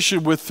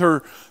competition with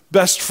her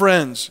best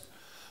friends.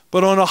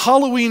 But on a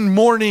Halloween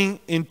morning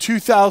in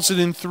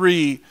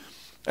 2003,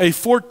 a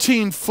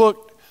 14-foot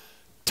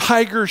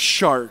tiger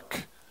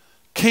shark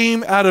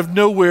came out of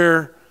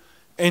nowhere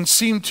and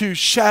seemed to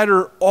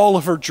shatter all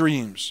of her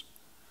dreams.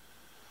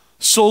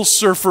 Soul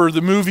Surfer,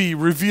 the movie,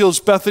 reveals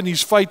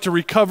Bethany's fight to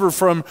recover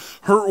from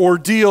her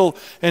ordeal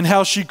and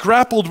how she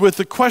grappled with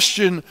the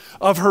question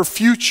of her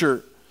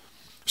future.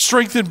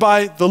 Strengthened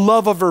by the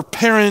love of her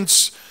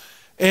parents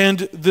and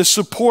the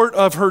support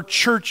of her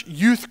church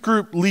youth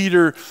group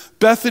leader,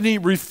 Bethany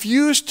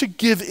refused to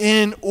give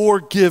in or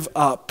give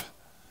up.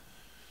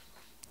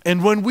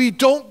 And when we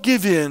don't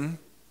give in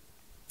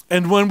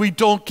and when we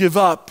don't give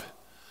up,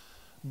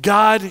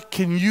 God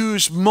can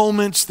use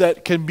moments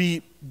that can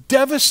be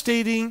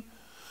devastating.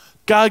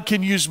 God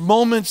can use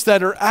moments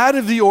that are out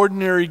of the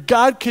ordinary.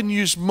 God can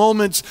use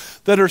moments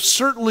that are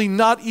certainly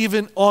not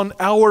even on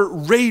our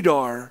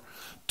radar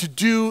to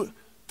do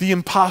the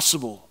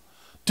impossible,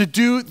 to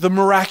do the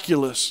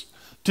miraculous,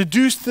 to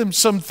do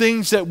some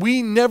things that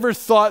we never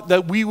thought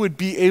that we would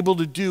be able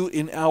to do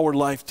in our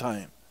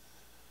lifetime.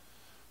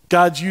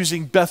 God's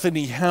using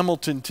Bethany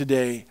Hamilton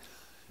today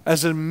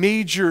as a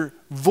major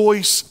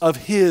voice of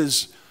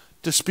his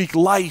to speak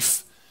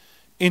life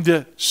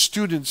into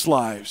students'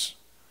 lives.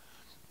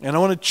 And I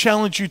want to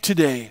challenge you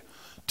today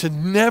to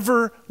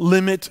never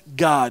limit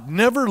God.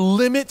 Never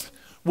limit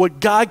what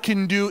God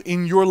can do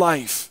in your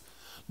life.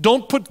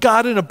 Don't put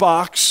God in a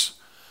box,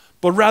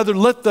 but rather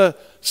let the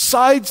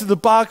sides of the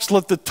box,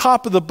 let the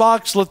top of the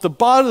box, let the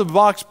bottom of the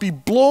box be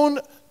blown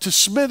to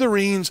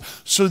smithereens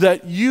so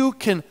that you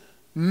can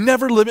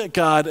never limit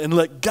God and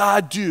let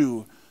God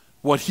do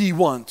what he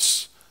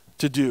wants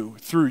to do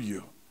through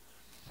you.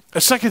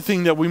 A second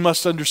thing that we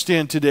must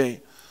understand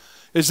today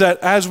is that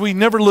as we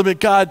never limit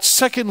God,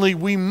 secondly,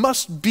 we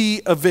must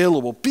be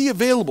available. Be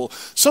available.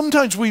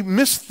 Sometimes we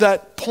miss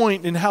that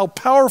point in how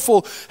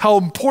powerful, how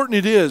important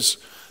it is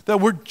that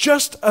we're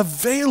just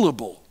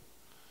available.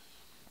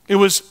 It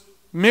was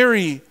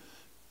Mary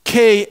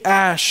Kay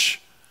Ash,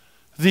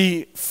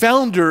 the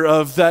founder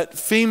of that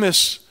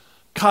famous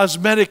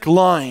cosmetic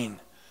line,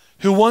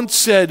 who once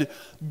said,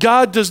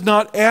 God does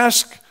not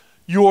ask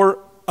your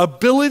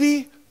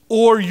ability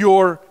or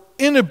your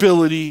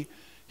inability.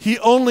 He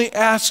only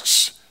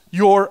asks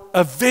your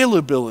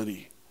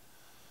availability.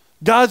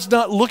 God's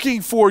not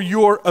looking for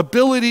your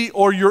ability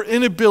or your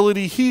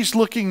inability. He's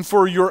looking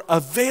for your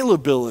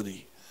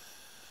availability.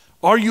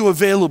 Are you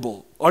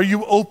available? Are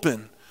you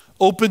open?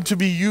 Open to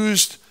be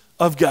used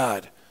of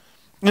God.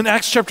 In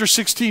Acts chapter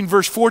 16,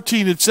 verse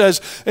 14, it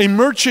says, a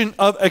merchant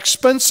of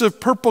expensive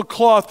purple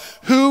cloth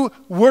who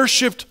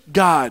worshiped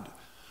God.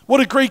 What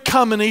a great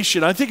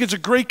combination. I think it's a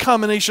great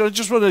combination. I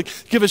just want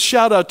to give a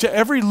shout out to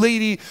every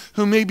lady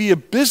who may be a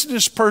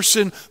business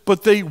person,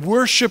 but they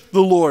worship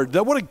the Lord.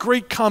 What a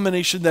great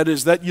combination that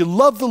is, that you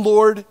love the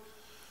Lord,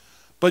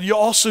 but you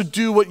also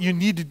do what you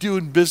need to do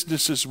in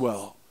business as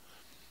well.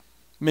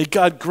 May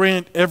God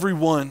grant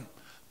everyone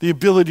the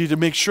ability to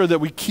make sure that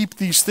we keep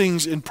these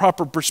things in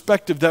proper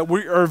perspective, that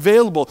we are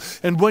available.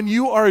 And when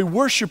you are a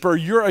worshiper,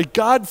 you're a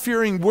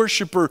God-fearing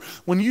worshiper,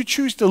 when you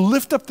choose to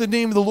lift up the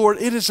name of the Lord,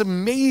 it is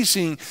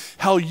amazing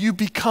how you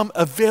become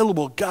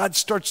available. God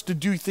starts to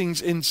do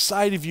things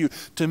inside of you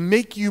to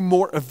make you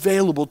more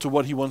available to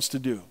what he wants to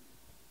do.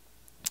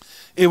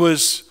 It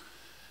was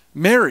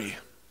Mary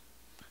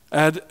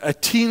at a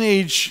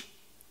teenage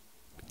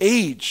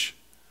age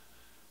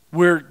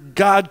where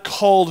God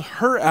called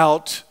her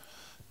out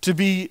to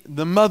be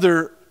the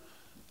mother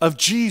of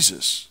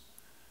Jesus.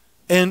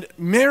 And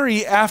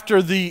Mary,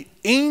 after the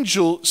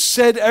angel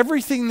said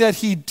everything that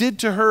he did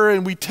to her,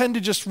 and we tend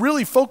to just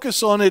really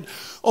focus on it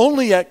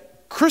only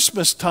at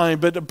Christmas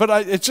time, but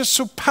it's just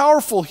so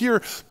powerful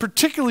here,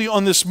 particularly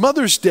on this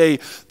Mother's Day,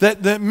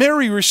 that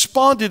Mary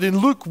responded in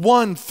Luke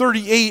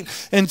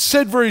 1:38 and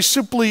said very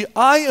simply,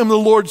 I am the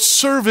Lord's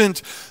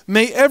servant.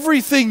 May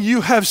everything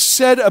you have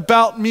said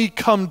about me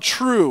come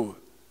true.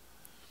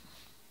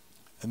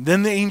 And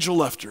then the angel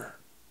left her.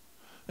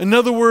 In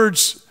other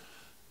words,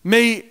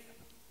 may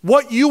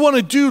what you want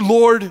to do,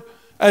 Lord,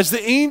 as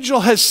the angel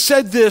has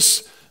said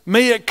this,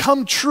 may it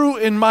come true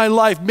in my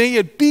life. May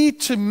it be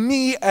to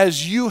me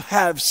as you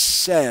have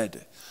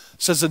said,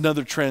 says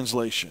another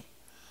translation.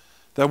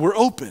 That we're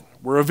open,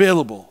 we're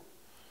available.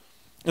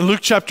 In Luke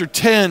chapter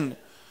 10,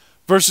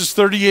 verses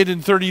 38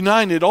 and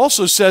 39, it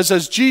also says,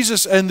 as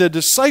Jesus and the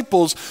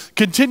disciples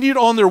continued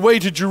on their way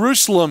to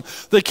Jerusalem,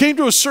 they came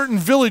to a certain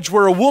village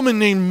where a woman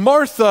named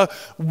Martha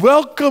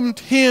welcomed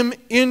him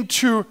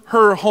into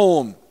her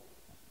home.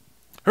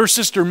 Her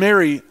sister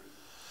Mary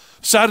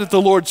sat at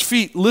the Lord's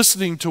feet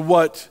listening to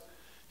what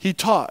he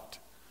taught.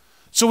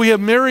 So we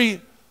have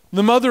Mary,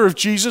 the mother of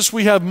Jesus,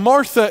 we have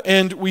Martha,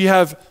 and we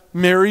have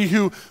Mary,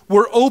 who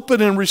were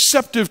open and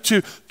receptive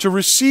to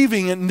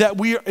receiving, and that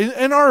we are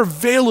in our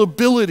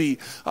availability.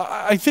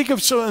 I think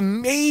of some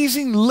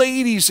amazing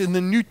ladies in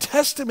the New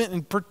Testament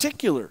in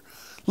particular,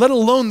 let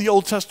alone the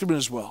Old Testament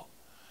as well.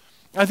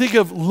 I think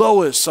of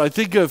Lois, I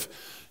think of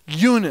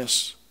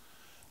Eunice,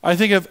 I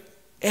think of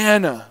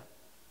Anna,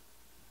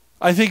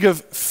 I think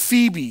of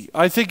Phoebe,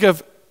 I think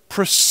of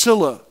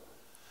Priscilla.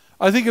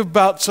 I think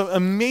about some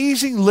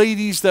amazing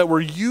ladies that were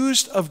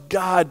used of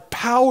God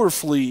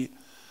powerfully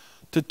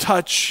to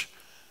touch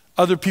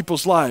other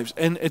people's lives.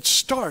 And it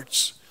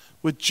starts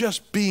with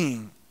just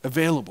being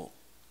available.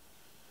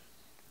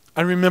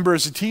 I remember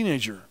as a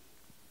teenager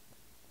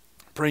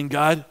praying,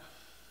 God,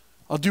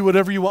 I'll do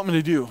whatever you want me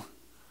to do.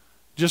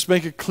 Just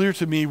make it clear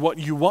to me what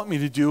you want me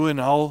to do,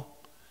 and I'll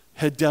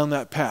head down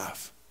that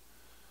path.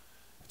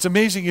 It's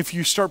amazing if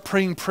you start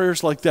praying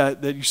prayers like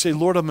that, that you say,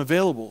 Lord, I'm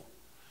available,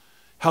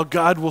 how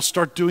God will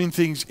start doing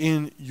things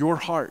in your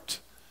heart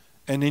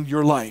and in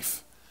your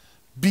life.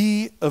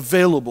 Be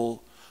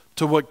available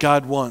to what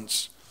God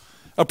wants.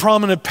 A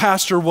prominent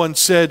pastor once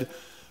said,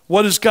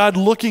 what is God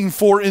looking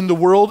for in the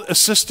world?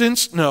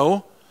 Assistance?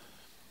 No.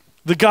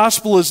 The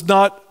gospel is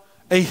not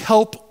a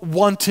help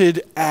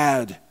wanted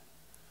ad.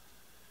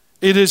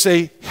 It is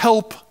a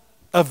help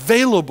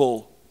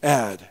available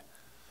ad.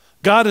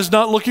 God is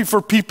not looking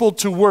for people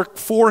to work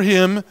for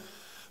him,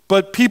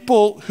 but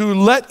people who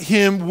let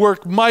him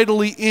work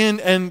mightily in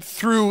and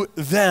through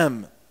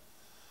them.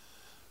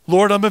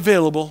 Lord, I'm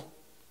available.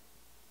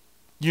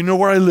 You know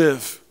where I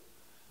live.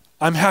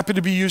 I'm happy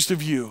to be used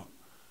of you.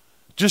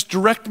 Just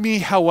direct me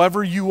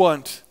however you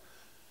want,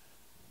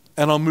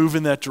 and I'll move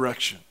in that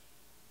direction.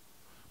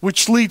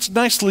 Which leads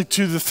nicely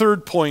to the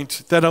third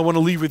point that I want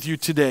to leave with you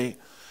today.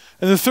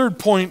 And the third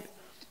point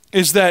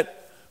is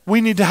that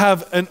we need to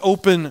have an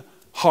open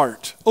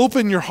heart.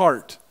 Open your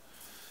heart.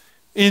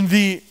 In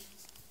the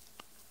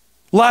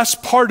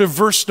last part of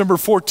verse number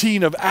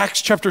 14 of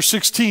Acts chapter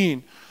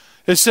 16,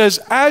 it says,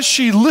 as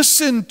she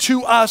listened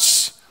to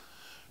us,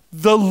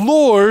 the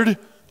Lord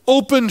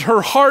opened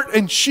her heart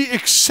and she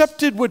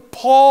accepted what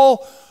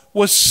Paul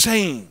was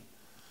saying.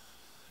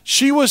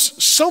 She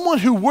was someone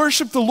who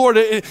worshiped the Lord.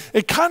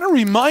 It kind of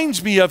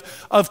reminds me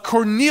of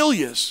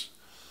Cornelius.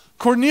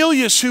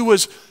 Cornelius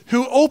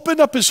who opened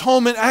up his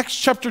home in Acts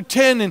chapter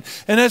 10, and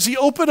as he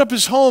opened up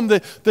his home,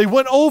 they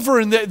went over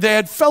and they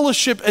had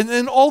fellowship, and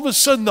then all of a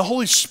sudden the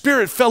Holy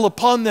Spirit fell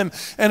upon them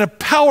and a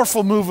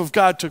powerful move of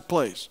God took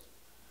place.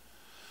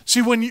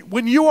 See,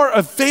 when you are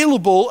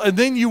available and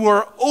then you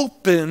are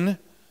open,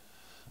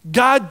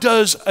 God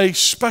does a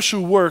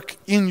special work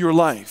in your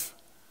life.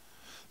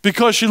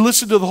 Because she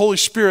listened to the Holy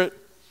Spirit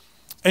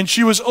and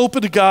she was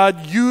open to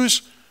God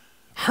use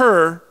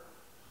her,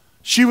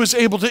 she was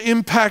able to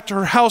impact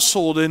her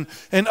household and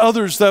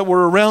others that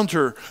were around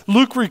her.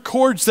 Luke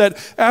records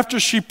that after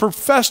she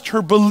professed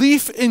her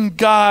belief in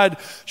God,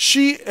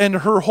 she and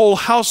her whole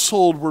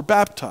household were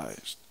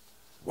baptized.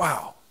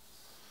 Wow.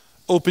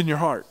 Open your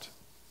heart.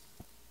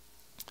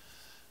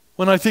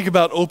 When I think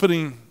about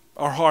opening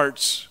our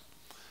hearts,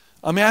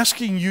 I'm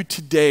asking you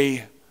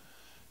today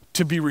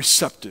to be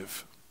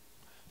receptive.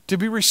 To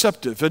be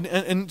receptive.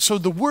 And so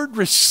the word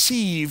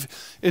receive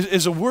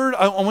is a word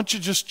I want you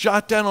to just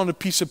jot down on a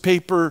piece of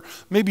paper,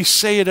 maybe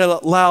say it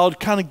out loud,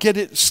 kind of get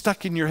it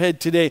stuck in your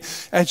head today.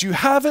 As you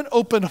have an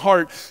open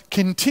heart,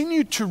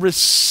 continue to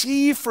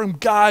receive from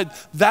God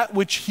that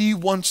which He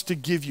wants to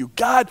give you.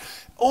 God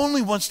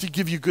only wants to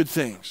give you good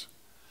things.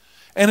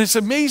 And it's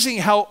amazing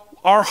how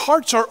our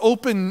hearts are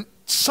open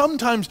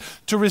sometimes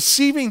to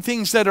receiving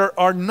things that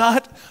are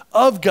not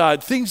of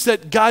God, things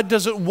that God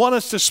doesn't want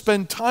us to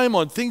spend time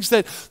on, things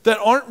that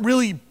aren't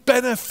really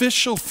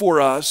beneficial for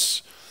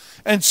us.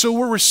 And so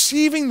we're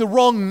receiving the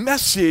wrong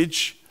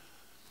message,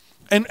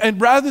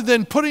 and rather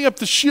than putting up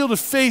the shield of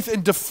faith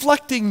and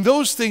deflecting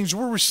those things,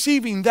 we're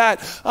receiving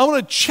that. I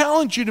want to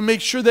challenge you to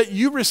make sure that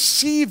you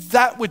receive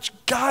that which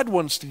God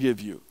wants to give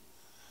you.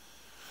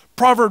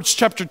 Proverbs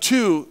chapter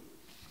 2,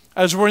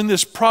 as we're in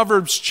this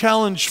Proverbs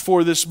challenge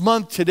for this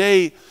month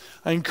today,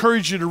 I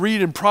encourage you to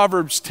read in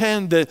Proverbs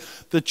 10,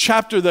 the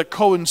chapter that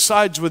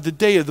coincides with the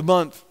day of the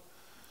month.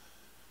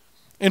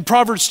 In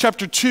Proverbs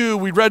chapter 2,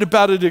 we read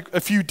about it a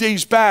few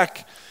days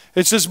back.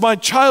 It says, "My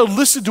child,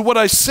 listen to what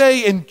I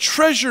say and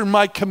treasure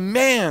my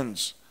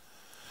commands.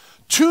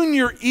 Tune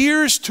your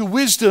ears to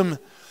wisdom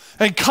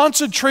and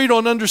concentrate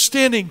on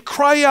understanding.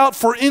 Cry out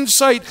for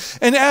insight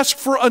and ask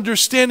for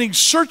understanding.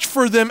 Search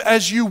for them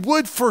as you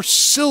would for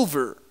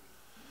silver.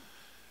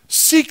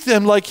 Seek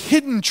them like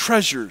hidden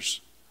treasures.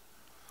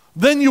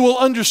 Then you will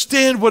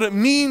understand what it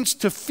means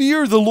to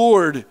fear the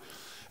Lord,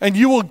 and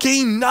you will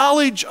gain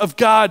knowledge of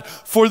God,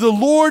 for the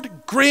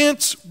Lord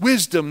grants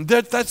wisdom."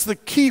 That's the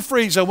key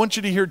phrase I want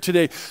you to hear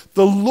today.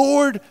 The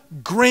Lord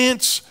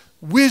grants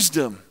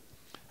wisdom,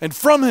 and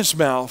from His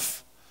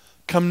mouth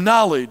come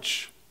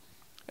knowledge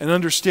and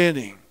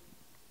understanding.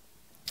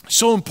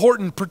 So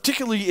important,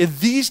 particularly in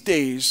these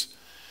days,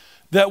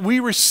 that we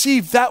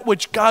receive that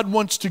which God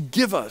wants to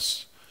give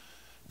us.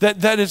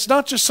 That it's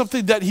not just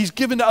something that He's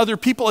given to other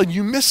people and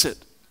you miss it.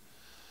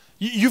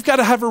 You've got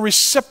to have a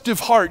receptive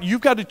heart.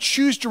 You've got to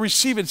choose to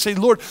receive it and say,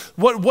 Lord,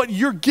 what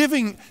you're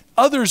giving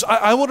others,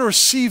 I want to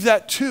receive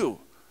that too.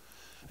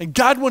 And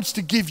God wants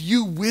to give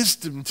you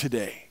wisdom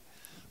today.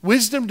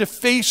 Wisdom to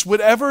face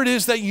whatever it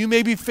is that you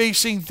may be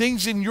facing,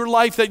 things in your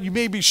life that you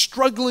may be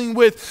struggling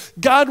with.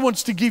 God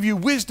wants to give you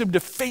wisdom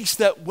to face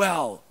that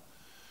well.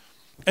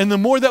 And the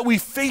more that we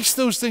face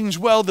those things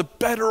well, the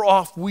better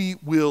off we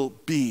will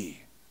be.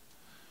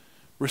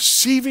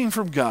 Receiving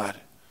from God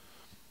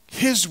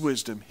His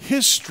wisdom,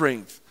 His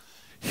strength,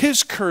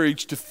 His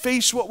courage to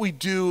face what we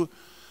do,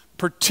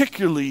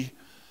 particularly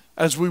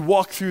as we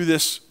walk through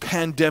this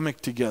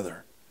pandemic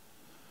together.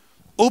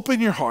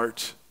 Open your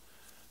heart.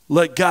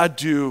 Let God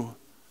do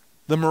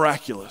the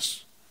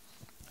miraculous.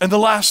 And the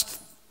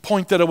last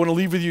point that I want to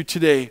leave with you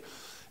today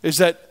is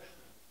that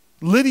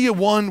Lydia,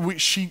 one,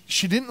 she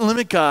didn't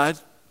limit God.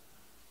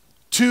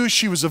 Two,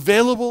 she was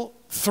available.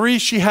 Three,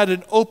 she had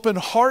an open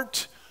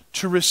heart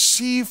to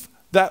receive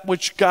that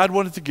which God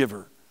wanted to give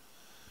her.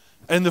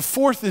 And the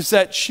fourth is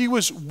that she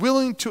was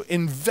willing to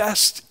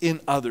invest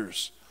in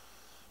others.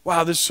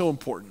 Wow, this is so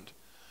important.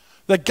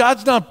 That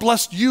God's not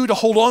blessed you to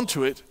hold on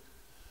to it,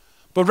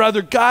 but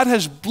rather God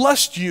has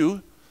blessed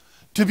you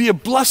to be a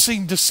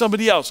blessing to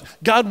somebody else.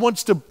 God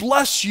wants to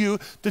bless you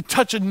to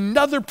touch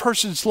another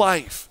person's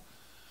life.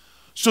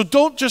 So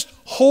don't just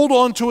hold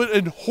on to it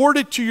and hoard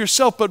it to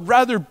yourself, but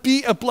rather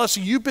be a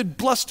blessing. You've been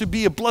blessed to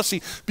be a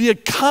blessing. Be a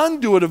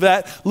conduit of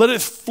that. Let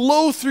it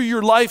flow through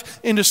your life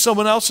into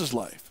someone else's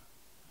life.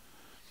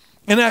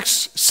 In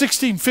Acts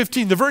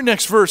 16:15, the very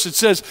next verse, it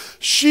says,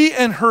 "She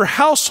and her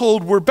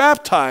household were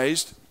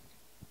baptized,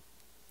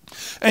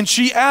 and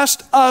she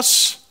asked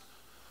us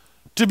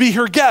to be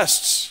her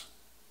guests."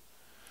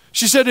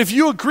 She said, "If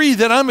you agree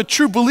that I'm a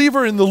true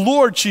believer in the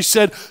Lord," she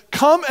said,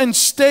 "come and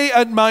stay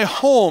at my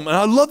home." And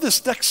I love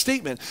this next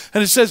statement.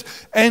 And it says,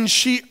 "And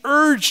she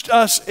urged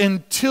us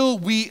until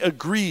we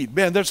agreed."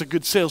 Man, there's a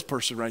good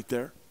salesperson right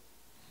there.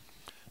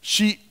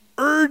 She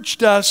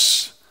urged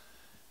us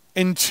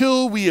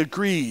until we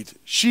agreed.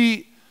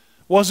 She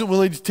wasn't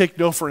willing to take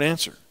no for an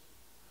answer.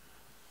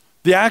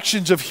 The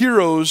actions of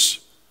heroes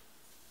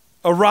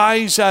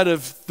arise out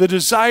of the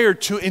desire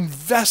to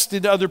invest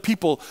in other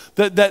people,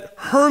 that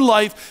her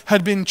life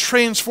had been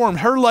transformed.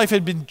 Her life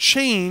had been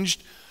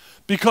changed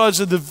because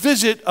of the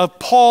visit of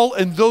Paul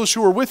and those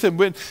who were with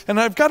him. And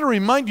I've got to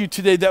remind you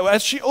today that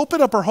as she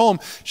opened up her home,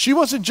 she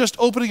wasn't just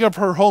opening up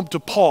her home to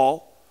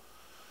Paul.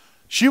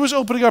 She was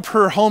opening up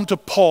her home to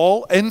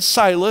Paul and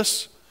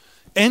Silas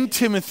and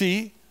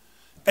Timothy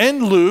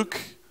and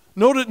Luke.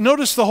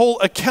 Notice the whole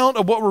account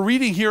of what we're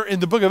reading here in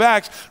the book of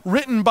Acts,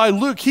 written by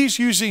Luke. He's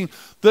using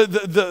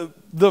the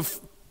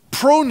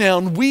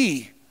pronoun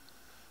we.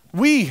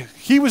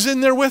 He was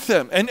in there with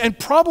them. And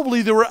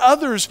probably there were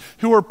others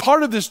who were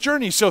part of this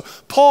journey. So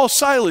Paul,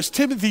 Silas,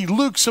 Timothy,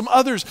 Luke, some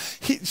others.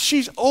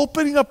 She's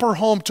opening up her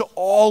home to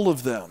all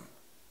of them.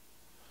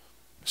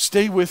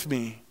 Stay with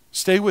me.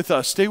 Stay with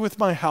us. Stay with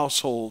my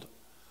household.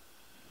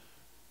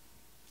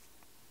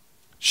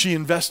 She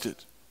invested.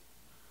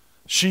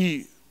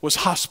 She was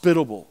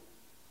hospitable.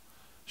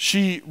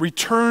 She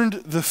returned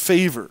the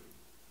favor.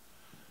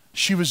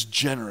 She was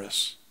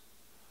generous.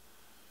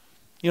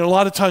 You know, a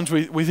lot of times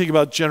we think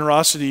about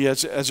generosity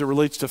as it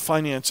relates to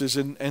finances,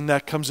 and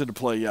that comes into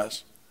play,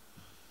 yes.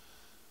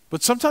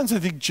 But sometimes I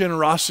think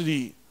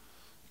generosity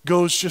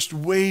goes just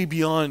way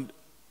beyond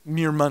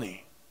mere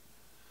money.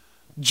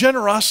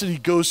 Generosity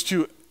goes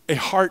to a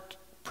heart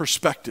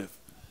perspective,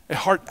 a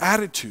heart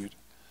attitude.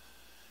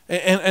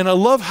 And I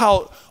love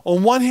how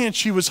on one hand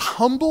she was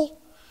humble,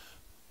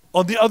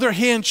 on the other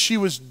hand she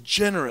was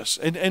generous.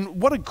 And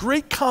what a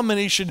great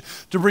combination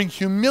to bring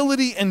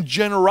humility and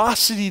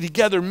generosity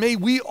together. May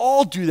we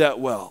all do that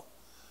well.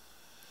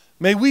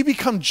 May we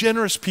become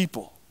generous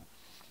people.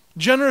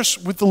 Generous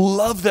with the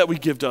love that we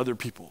give to other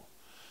people.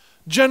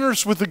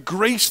 Generous with the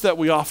grace that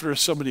we offer to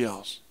somebody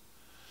else.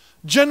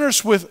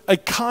 Generous with a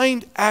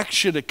kind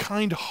action, a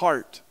kind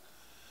heart.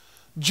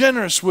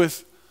 Generous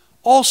with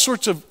all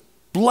sorts of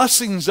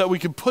blessings that we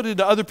can put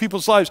into other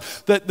people's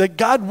lives, that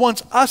God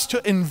wants us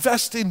to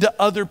invest into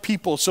other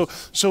people. So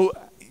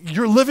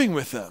you're living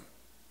with them.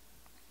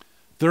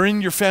 They're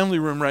in your family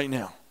room right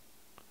now.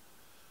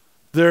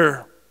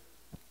 They're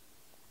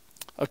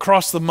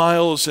across the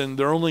miles and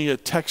they're only a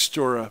text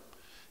or an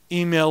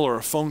email or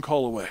a phone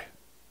call away.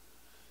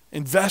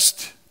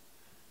 Invest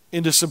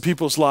into some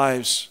people's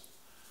lives.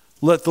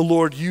 Let the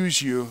Lord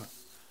use you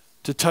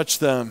to touch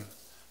them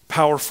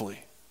powerfully.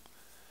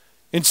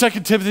 In 2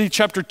 Timothy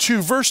chapter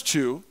 2, verse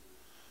 2,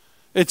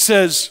 it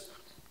says,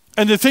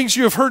 "And the things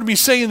you have heard me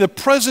say in the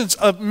presence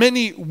of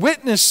many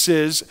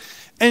witnesses,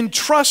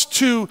 entrust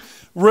to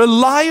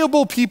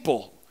reliable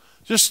people."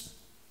 Just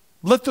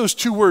let those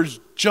two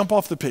words jump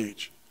off the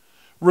page.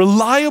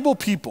 Reliable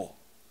people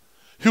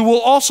who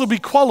will also be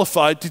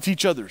qualified to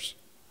teach others.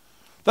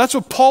 That's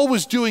what Paul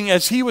was doing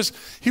as he was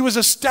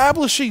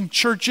establishing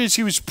churches.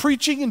 He was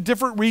preaching in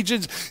different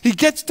regions. He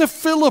gets to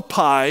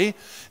Philippi.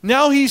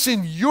 Now he's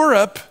in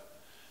Europe.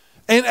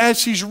 And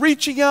as he's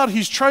reaching out,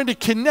 he's trying to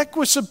connect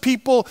with some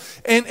people.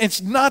 And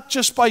it's not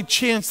just by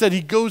chance that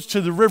he goes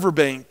to the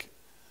riverbank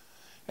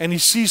and he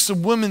sees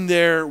some women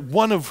there,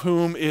 one of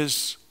whom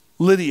is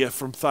Lydia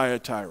from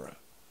Thyatira.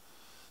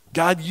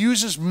 God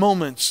uses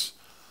moments,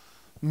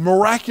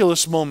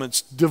 miraculous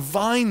moments,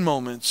 divine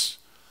moments,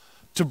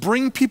 to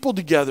bring people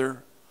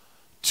together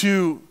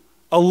to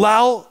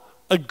allow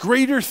a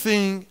greater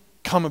thing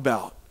come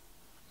about.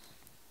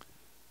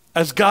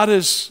 As God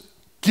has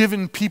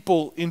given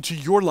people into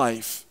your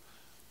life,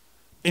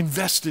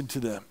 invest into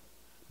them,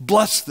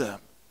 bless them,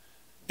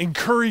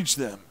 encourage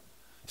them,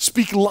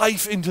 speak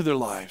life into their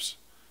lives.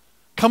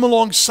 Come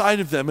alongside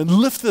of them and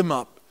lift them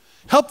up.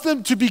 Help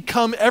them to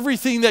become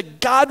everything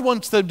that God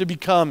wants them to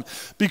become,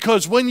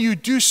 because when you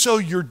do so,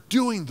 you're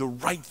doing the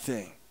right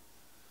thing.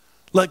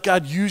 Let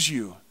God use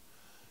you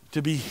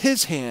to be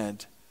His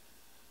hand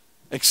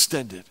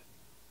extended.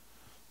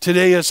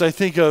 Today, as I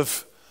think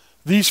of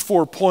these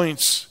 4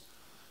 points,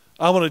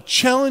 I want to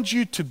challenge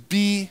you to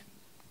be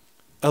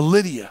a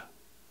Lydia.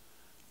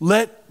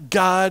 Let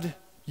God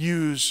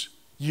use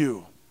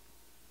you.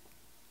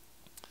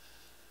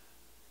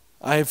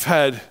 I've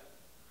had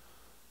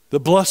the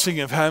blessing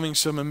of having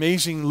some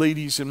amazing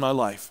ladies in my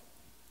life.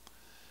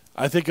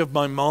 I think of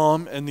my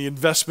mom and the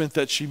investment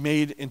that she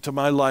made into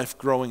my life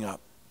growing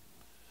up.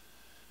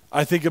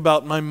 I think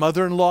about my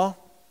mother-in-law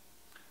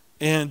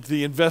and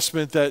the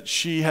investment that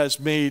she has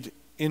made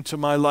into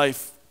my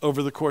life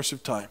over the course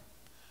of time.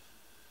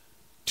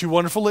 2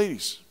 wonderful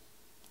ladies.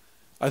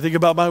 I think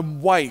about my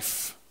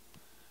wife,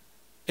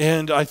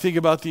 and I think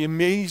about the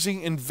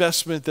amazing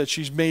investment that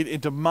she's made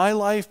into my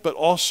life, but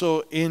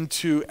also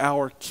into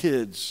our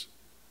kids.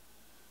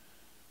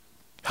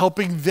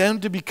 Helping them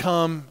to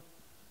become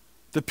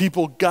the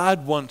people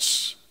God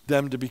wants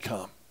them to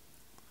become.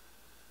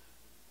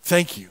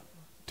 Thank you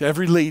to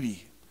every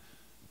lady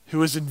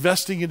who is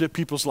investing into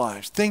people's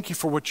lives. Thank you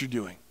for what you're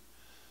doing.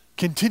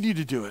 Continue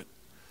to do it.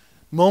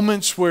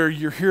 Moments where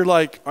you're here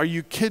like, are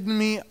you kidding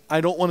me? I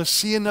don't want to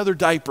see another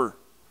diaper.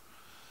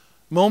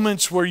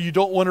 Moments where you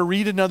don't want to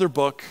read another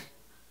book.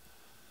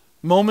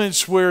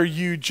 Moments where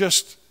you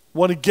just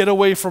want to get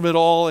away from it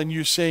all and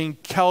you're saying,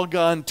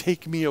 Calgon,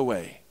 take me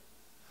away.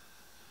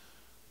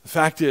 The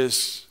fact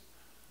is,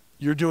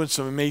 you're doing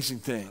some amazing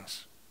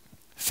things.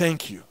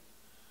 Thank you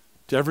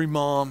to every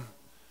mom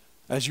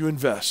as you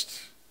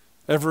invest.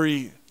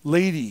 Every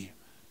lady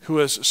who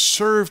has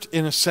served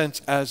in a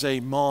sense as a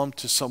mom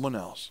to someone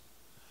else.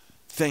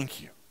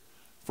 Thank you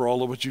for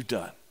all of what you've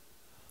done.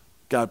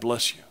 God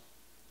bless you.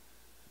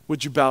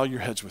 Would you bow your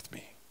heads with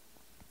me?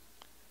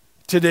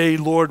 Today,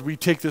 Lord, we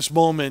take this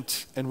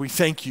moment and we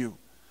thank you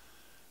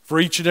for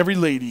each and every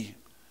lady,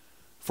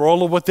 for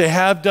all of what they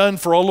have done,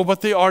 for all of what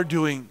they are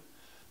doing.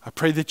 I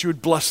pray that you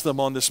would bless them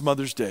on this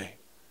Mother's Day.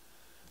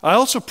 I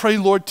also pray,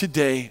 Lord,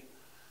 today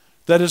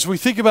that as we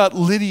think about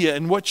Lydia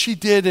and what she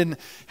did and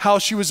how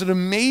she was an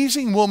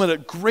amazing woman, a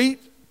great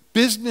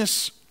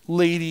business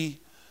lady,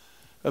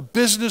 a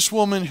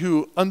businesswoman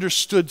who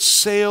understood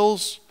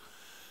sales,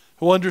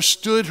 who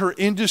understood her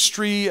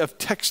industry of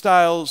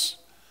textiles,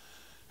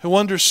 who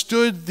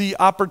understood the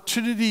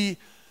opportunity,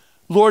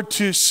 Lord,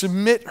 to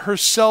submit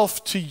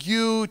herself to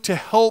you, to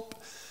help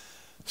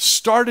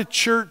start a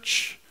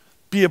church,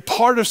 be a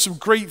part of some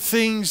great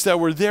things that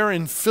were there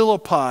in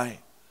Philippi.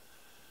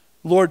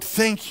 Lord,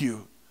 thank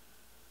you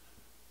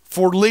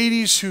for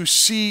ladies who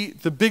see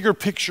the bigger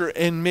picture,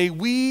 and may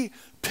we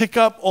pick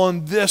up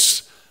on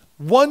this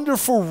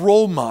wonderful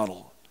role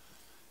model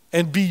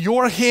and be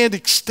your hand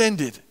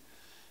extended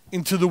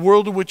into the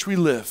world in which we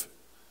live.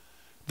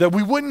 That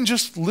we wouldn't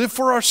just live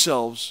for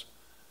ourselves,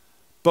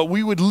 but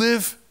we would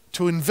live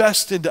to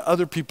invest into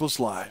other people's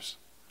lives.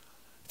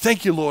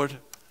 Thank you, Lord,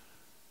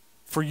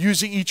 for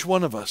using each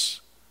one of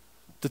us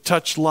to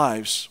touch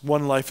lives,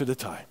 one life at a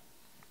time.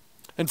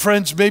 And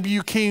friends, maybe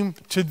you came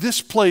to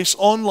this place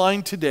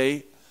online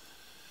today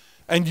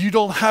and you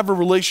don't have a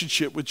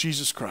relationship with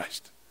Jesus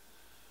Christ.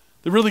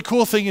 The really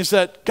cool thing is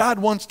that God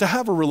wants to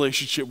have a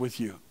relationship with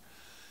you.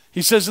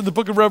 He says in the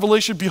book of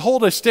Revelation,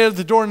 behold, I stand at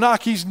the door and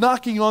knock. He's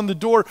knocking on the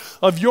door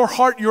of your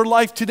heart, your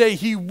life today.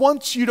 He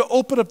wants you to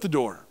open up the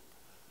door.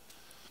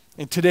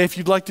 And today, if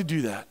you'd like to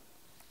do that,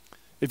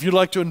 if you'd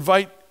like to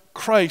invite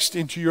Christ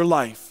into your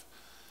life,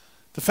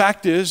 the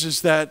fact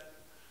is that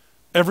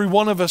every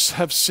one of us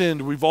have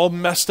sinned. We've all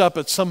messed up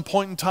at some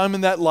point in time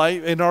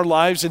in our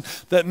lives, and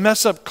that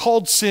mess up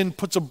called sin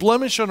puts a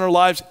blemish on our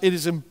lives. It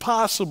is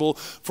impossible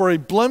for a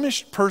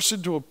blemished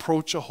person to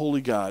approach a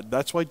holy God.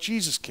 That's why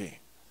Jesus came.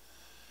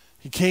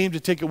 He came to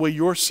take away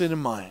your sin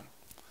and mine.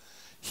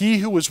 He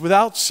who was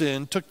without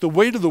sin took the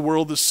weight of the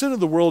world, the sin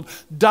of the world,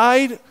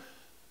 died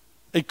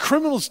a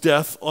criminal's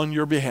death on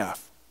your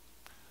behalf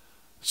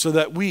so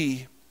that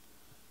we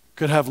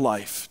could have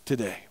life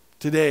today.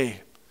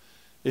 Today,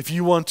 if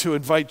you want to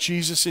invite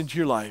Jesus into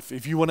your life,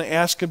 if you want to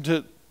ask him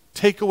to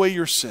take away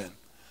your sin,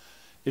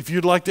 if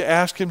you'd like to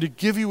ask him to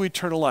give you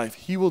eternal life,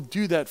 he will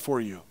do that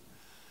for you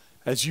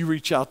as you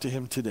reach out to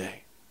him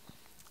today.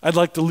 I'd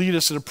like to lead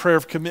us in a prayer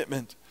of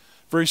commitment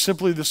very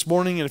simply this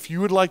morning, and if you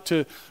would like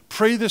to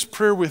pray this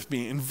prayer with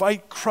me,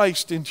 invite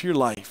Christ into your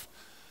life,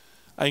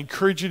 I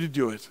encourage you to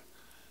do it.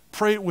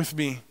 Pray it with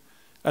me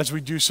as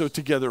we do so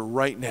together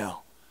right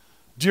now.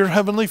 Dear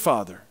Heavenly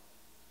Father,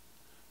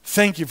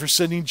 thank you for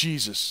sending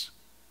Jesus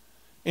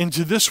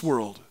into this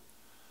world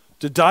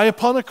to die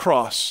upon a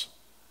cross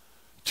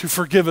to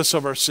forgive us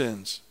of our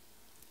sins.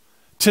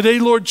 Today,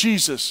 Lord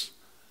Jesus,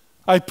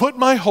 I put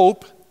my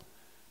hope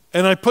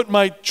and I put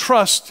my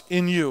trust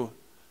in you.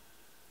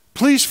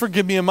 Please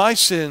forgive me of my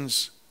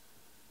sins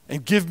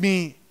and give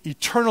me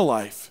eternal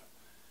life.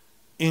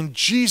 In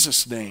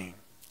Jesus' name,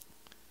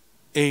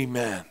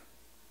 amen.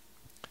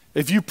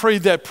 If you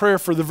prayed that prayer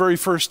for the very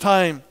first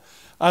time,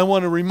 I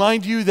want to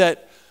remind you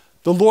that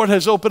the Lord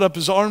has opened up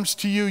his arms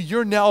to you.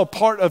 You're now a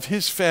part of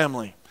his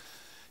family.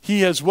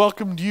 He has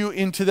welcomed you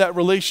into that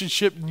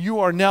relationship. You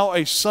are now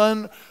a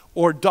son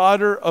or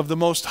daughter of the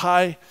Most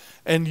High,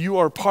 and you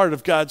are part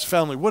of God's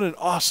family. What an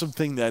awesome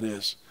thing that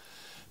is.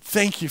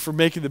 Thank you for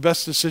making the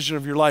best decision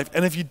of your life.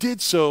 And if you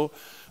did so,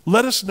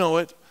 let us know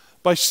it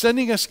by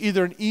sending us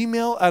either an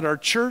email at our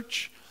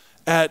church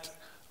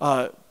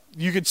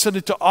you can send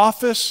it to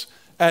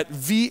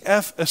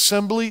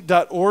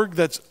office@vfassembly.org.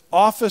 That's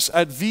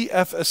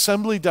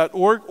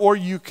office@vfassembly.org. Or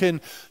you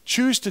can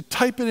choose to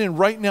type it in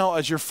right now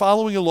as you're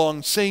following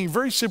along, saying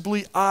very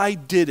simply, I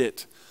did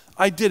it.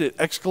 I did it,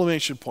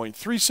 exclamation point.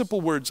 3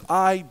 simple words,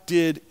 I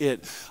did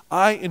it.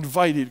 I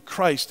invited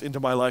Christ into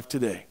my life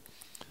today.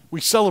 We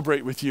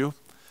celebrate with you,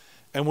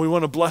 and we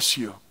want to bless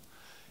you.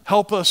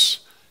 Help us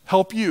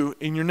help you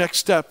in your next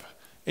step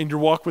in your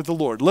walk with the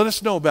Lord. Let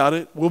us know about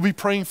it. We'll be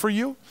praying for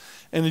you.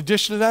 In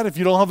addition to that, if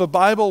you don't have a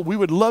Bible, we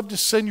would love to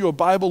send you a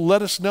Bible.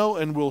 Let us know,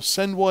 and we'll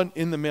send one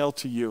in the mail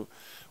to you.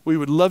 We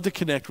would love to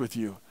connect with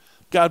you.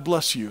 God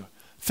bless you.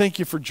 Thank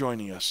you for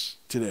joining us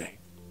today.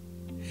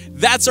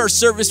 That's our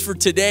service for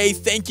today.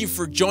 Thank you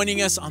for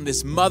joining us on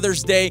this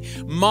Mother's Day.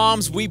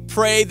 Moms, we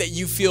pray that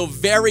you feel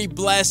very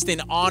blessed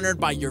and honored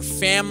by your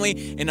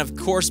family and, of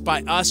course,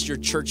 by us, your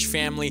church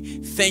family.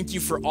 Thank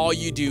you for all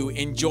you do.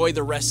 Enjoy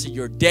the rest of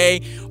your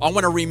day. I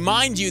want to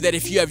remind you that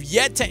if you have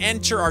yet to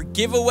enter our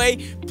giveaway,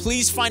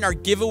 please find our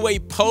giveaway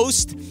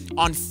post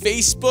on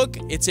Facebook.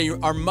 It's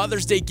our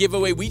Mother's Day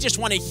giveaway. We just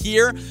want to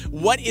hear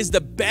what is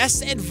the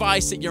best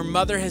advice that your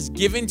mother has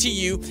given to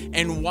you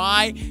and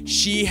why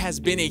she has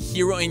been a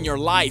hero in your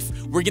life.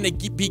 We're going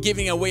to be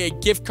giving away a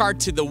gift card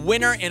to the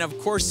winner and, of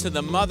course, to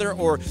the mother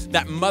or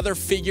that mother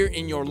figure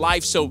in your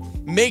life. So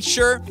make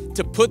sure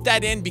to put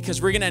that in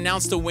because we're going to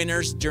announce the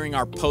winners during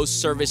our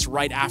post service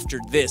right after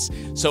this.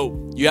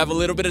 So you have a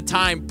little bit of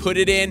time. Put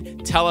it in.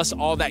 Tell us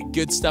all that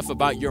good stuff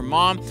about your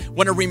mom.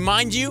 Want to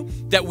remind you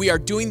that we are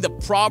doing the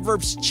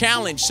Proverbs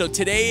Challenge. So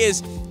today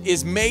is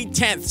is May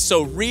 10th.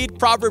 So read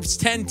Proverbs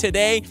 10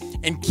 today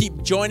and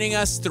keep joining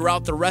us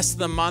throughout the rest of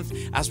the month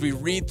as we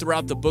read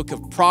throughout the book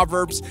of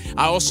Proverbs.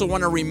 I also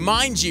want to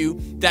remind you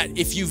that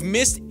if you've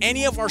missed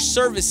any of our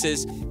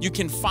services, you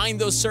can find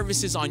those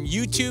services on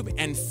YouTube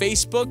and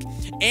Facebook.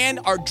 And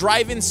our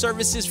drive-in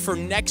services for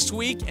next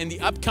week and the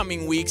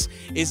upcoming weeks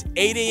is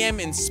 8 a.m.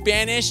 in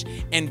Spanish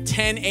and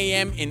 10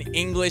 a.m. in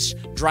English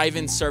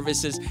drive-in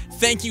services.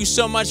 Thank you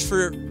so much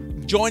for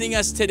joining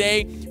us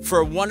today for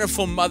a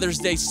wonderful Mother's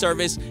Day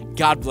service.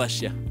 God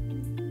bless you.